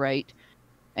 You have the right.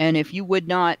 And if you would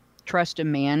not trust a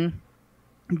man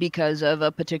because of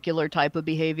a particular type of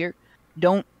behavior,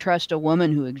 don't trust a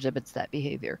woman who exhibits that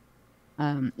behavior.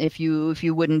 If you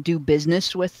wouldn't do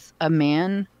business with a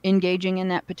man engaging in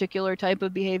that particular type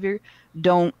of behavior,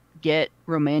 don't get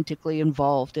romantically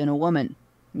involved in a woman,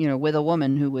 you know, with a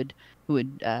woman who would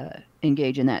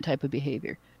engage in that type of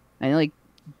behavior. And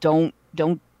don't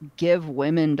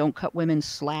cut women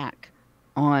slack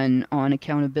on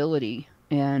accountability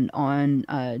and on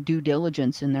due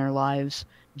diligence in their lives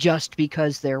just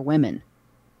because they're women.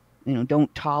 You know,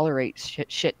 don't tolerate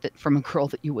shit from a girl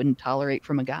that you wouldn't tolerate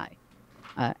from a guy.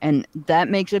 And that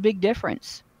makes a big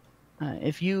difference.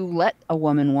 If you let a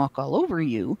woman walk all over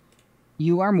you,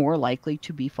 you are more likely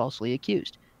to be falsely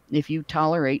accused. If you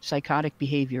tolerate psychotic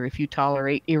behavior, if you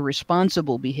tolerate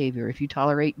irresponsible behavior, if you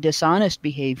tolerate dishonest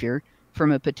behavior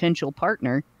from a potential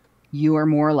partner, you are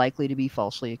more likely to be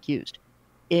falsely accused.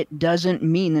 It doesn't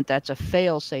mean that that's a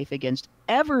fail-safe against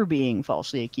ever being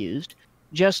falsely accused,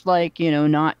 just like, you know,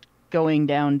 not going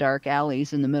down dark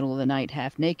alleys in the middle of the night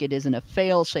half naked isn't a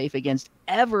fail-safe against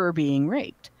ever being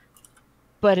raped.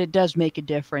 But it does make a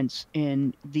difference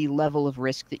in the level of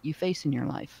risk that you face in your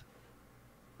life.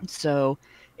 So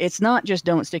it's not just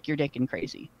don't stick your dick in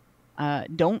crazy.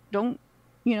 Don't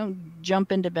you know,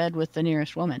 jump into bed with the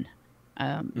nearest woman.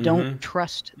 Don't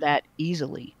trust that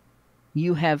easily.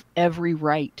 You have every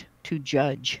right to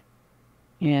judge.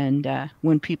 And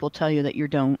when people tell you that you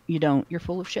don't, you're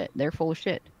full of shit. They're full of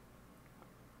shit.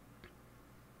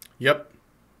 Yep.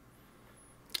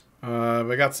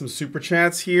 I got some super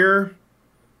chats here,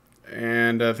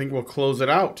 and I think we'll close it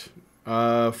out.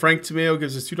 Frank Tomeo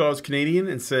gives us $2 Canadian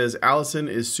and says Alison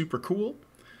is super cool.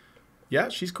 Yeah,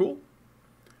 she's cool.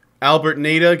 Albert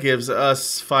Nada gives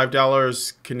us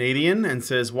 $5 Canadian and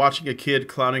says watching a kid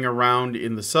clowning around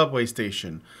in the subway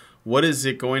station. What is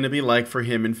it going to be like for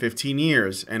him in 15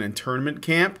 years? An internment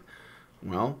camp?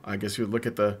 Well, I guess you would look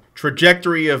at the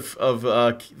trajectory of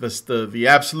the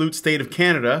absolute state of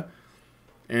Canada,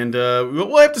 and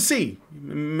we'll have to see.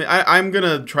 I'm going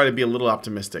to try to be a little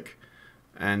optimistic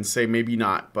and say maybe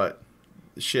not, but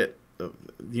shit,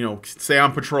 you know, stay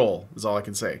on patrol is all I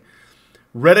can say.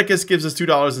 Redicus gives us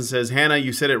 $2 and says, Hannah,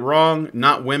 you said it wrong.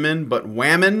 Not women, but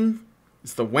whammon.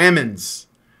 It's the whammons.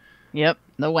 Yep,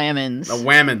 the whammons. The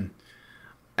whammon.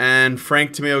 And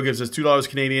Frank Tomeo gives us $2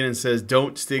 Canadian and says,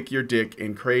 don't stick your dick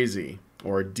in crazy.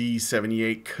 or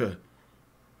D78K.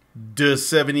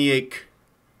 D78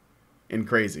 in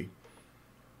crazy.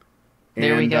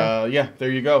 There we go. Yeah,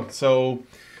 there you go. So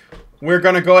we're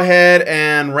going to go ahead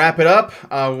and wrap it up.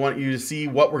 I want you to see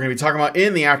what we're going to be talking about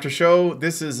in the after show.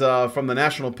 This is from the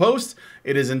National Post.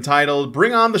 It is entitled,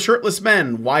 Bring on the Shirtless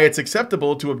Men, Why It's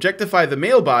Acceptable to Objectify the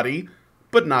Male Body,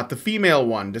 but not the female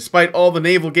one. Despite all the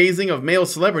navel-gazing of male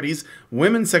celebrities,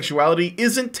 women's sexuality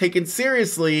isn't taken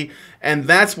seriously, and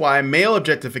that's why male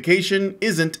objectification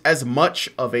isn't as much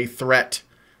of a threat.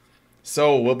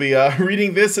 So we'll be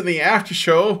reading this in the after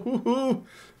show.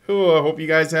 I hope you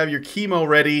guys have your chemo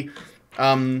ready.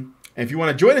 And if you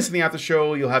want to join us in the after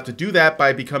show, you'll have to do that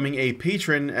by becoming a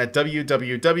patron at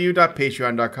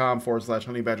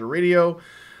www.patreon.com/honeybadgerradio.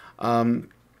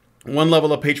 One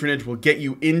level of patronage will get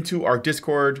you into our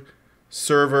Discord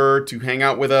server to hang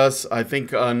out with us. I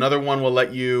think another one will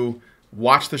let you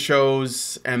watch the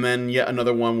shows, and then yet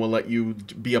another one will let you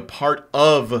be a part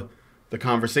of the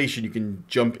conversation. You can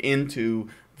jump into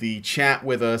the chat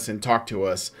with us and talk to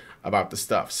us about the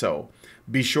stuff. So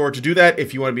be sure to do that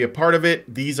if you want to be a part of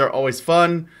it. These are always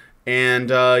fun. And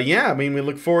yeah, I mean, we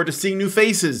look forward to seeing new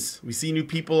faces. We see new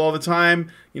people all the time.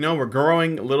 You know, we're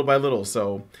growing little by little.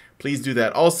 So please do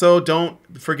that. Also, don't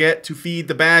forget to feed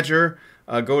the Badger.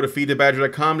 Go to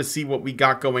feedthebadger.com to see what we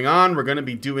got going on. We're going to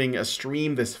be doing a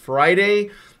stream this Friday.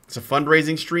 It's a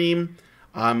fundraising stream.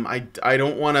 I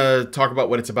don't want to talk about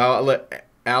what it's about. I'll let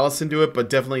Alison do it, but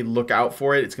definitely look out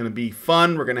for it. It's going to be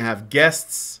fun. We're going to have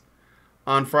guests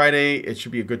on Friday. It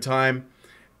should be a good time.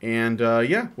 And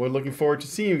yeah, we're looking forward to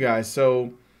seeing you guys.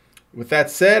 So with that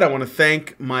said, I want to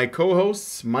thank my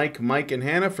co-hosts, Mike, and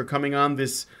Hannah, for coming on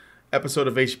this episode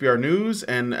of HBR News.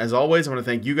 And as always, I want to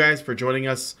thank you guys for joining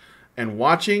us and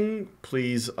watching.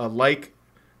 Please like,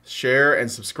 share, and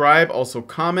subscribe. Also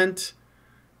comment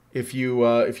if you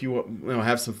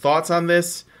have some thoughts on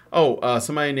this. Oh,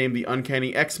 somebody named the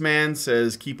Uncanny X-Man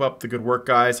says, "Keep up the good work,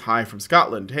 guys. Hi from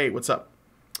Scotland." Hey, what's up?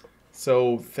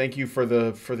 So thank you for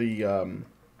the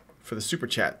super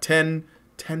chat. 10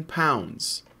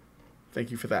 pounds.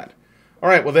 Thank you for that. All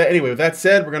right. Well, anyway, with that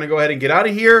said, we're gonna go ahead and get out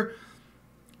of here.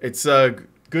 It's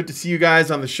good to see you guys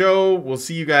on the show. We'll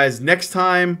see you guys next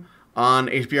time on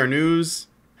HBR News.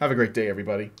 Have a great day,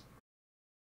 everybody.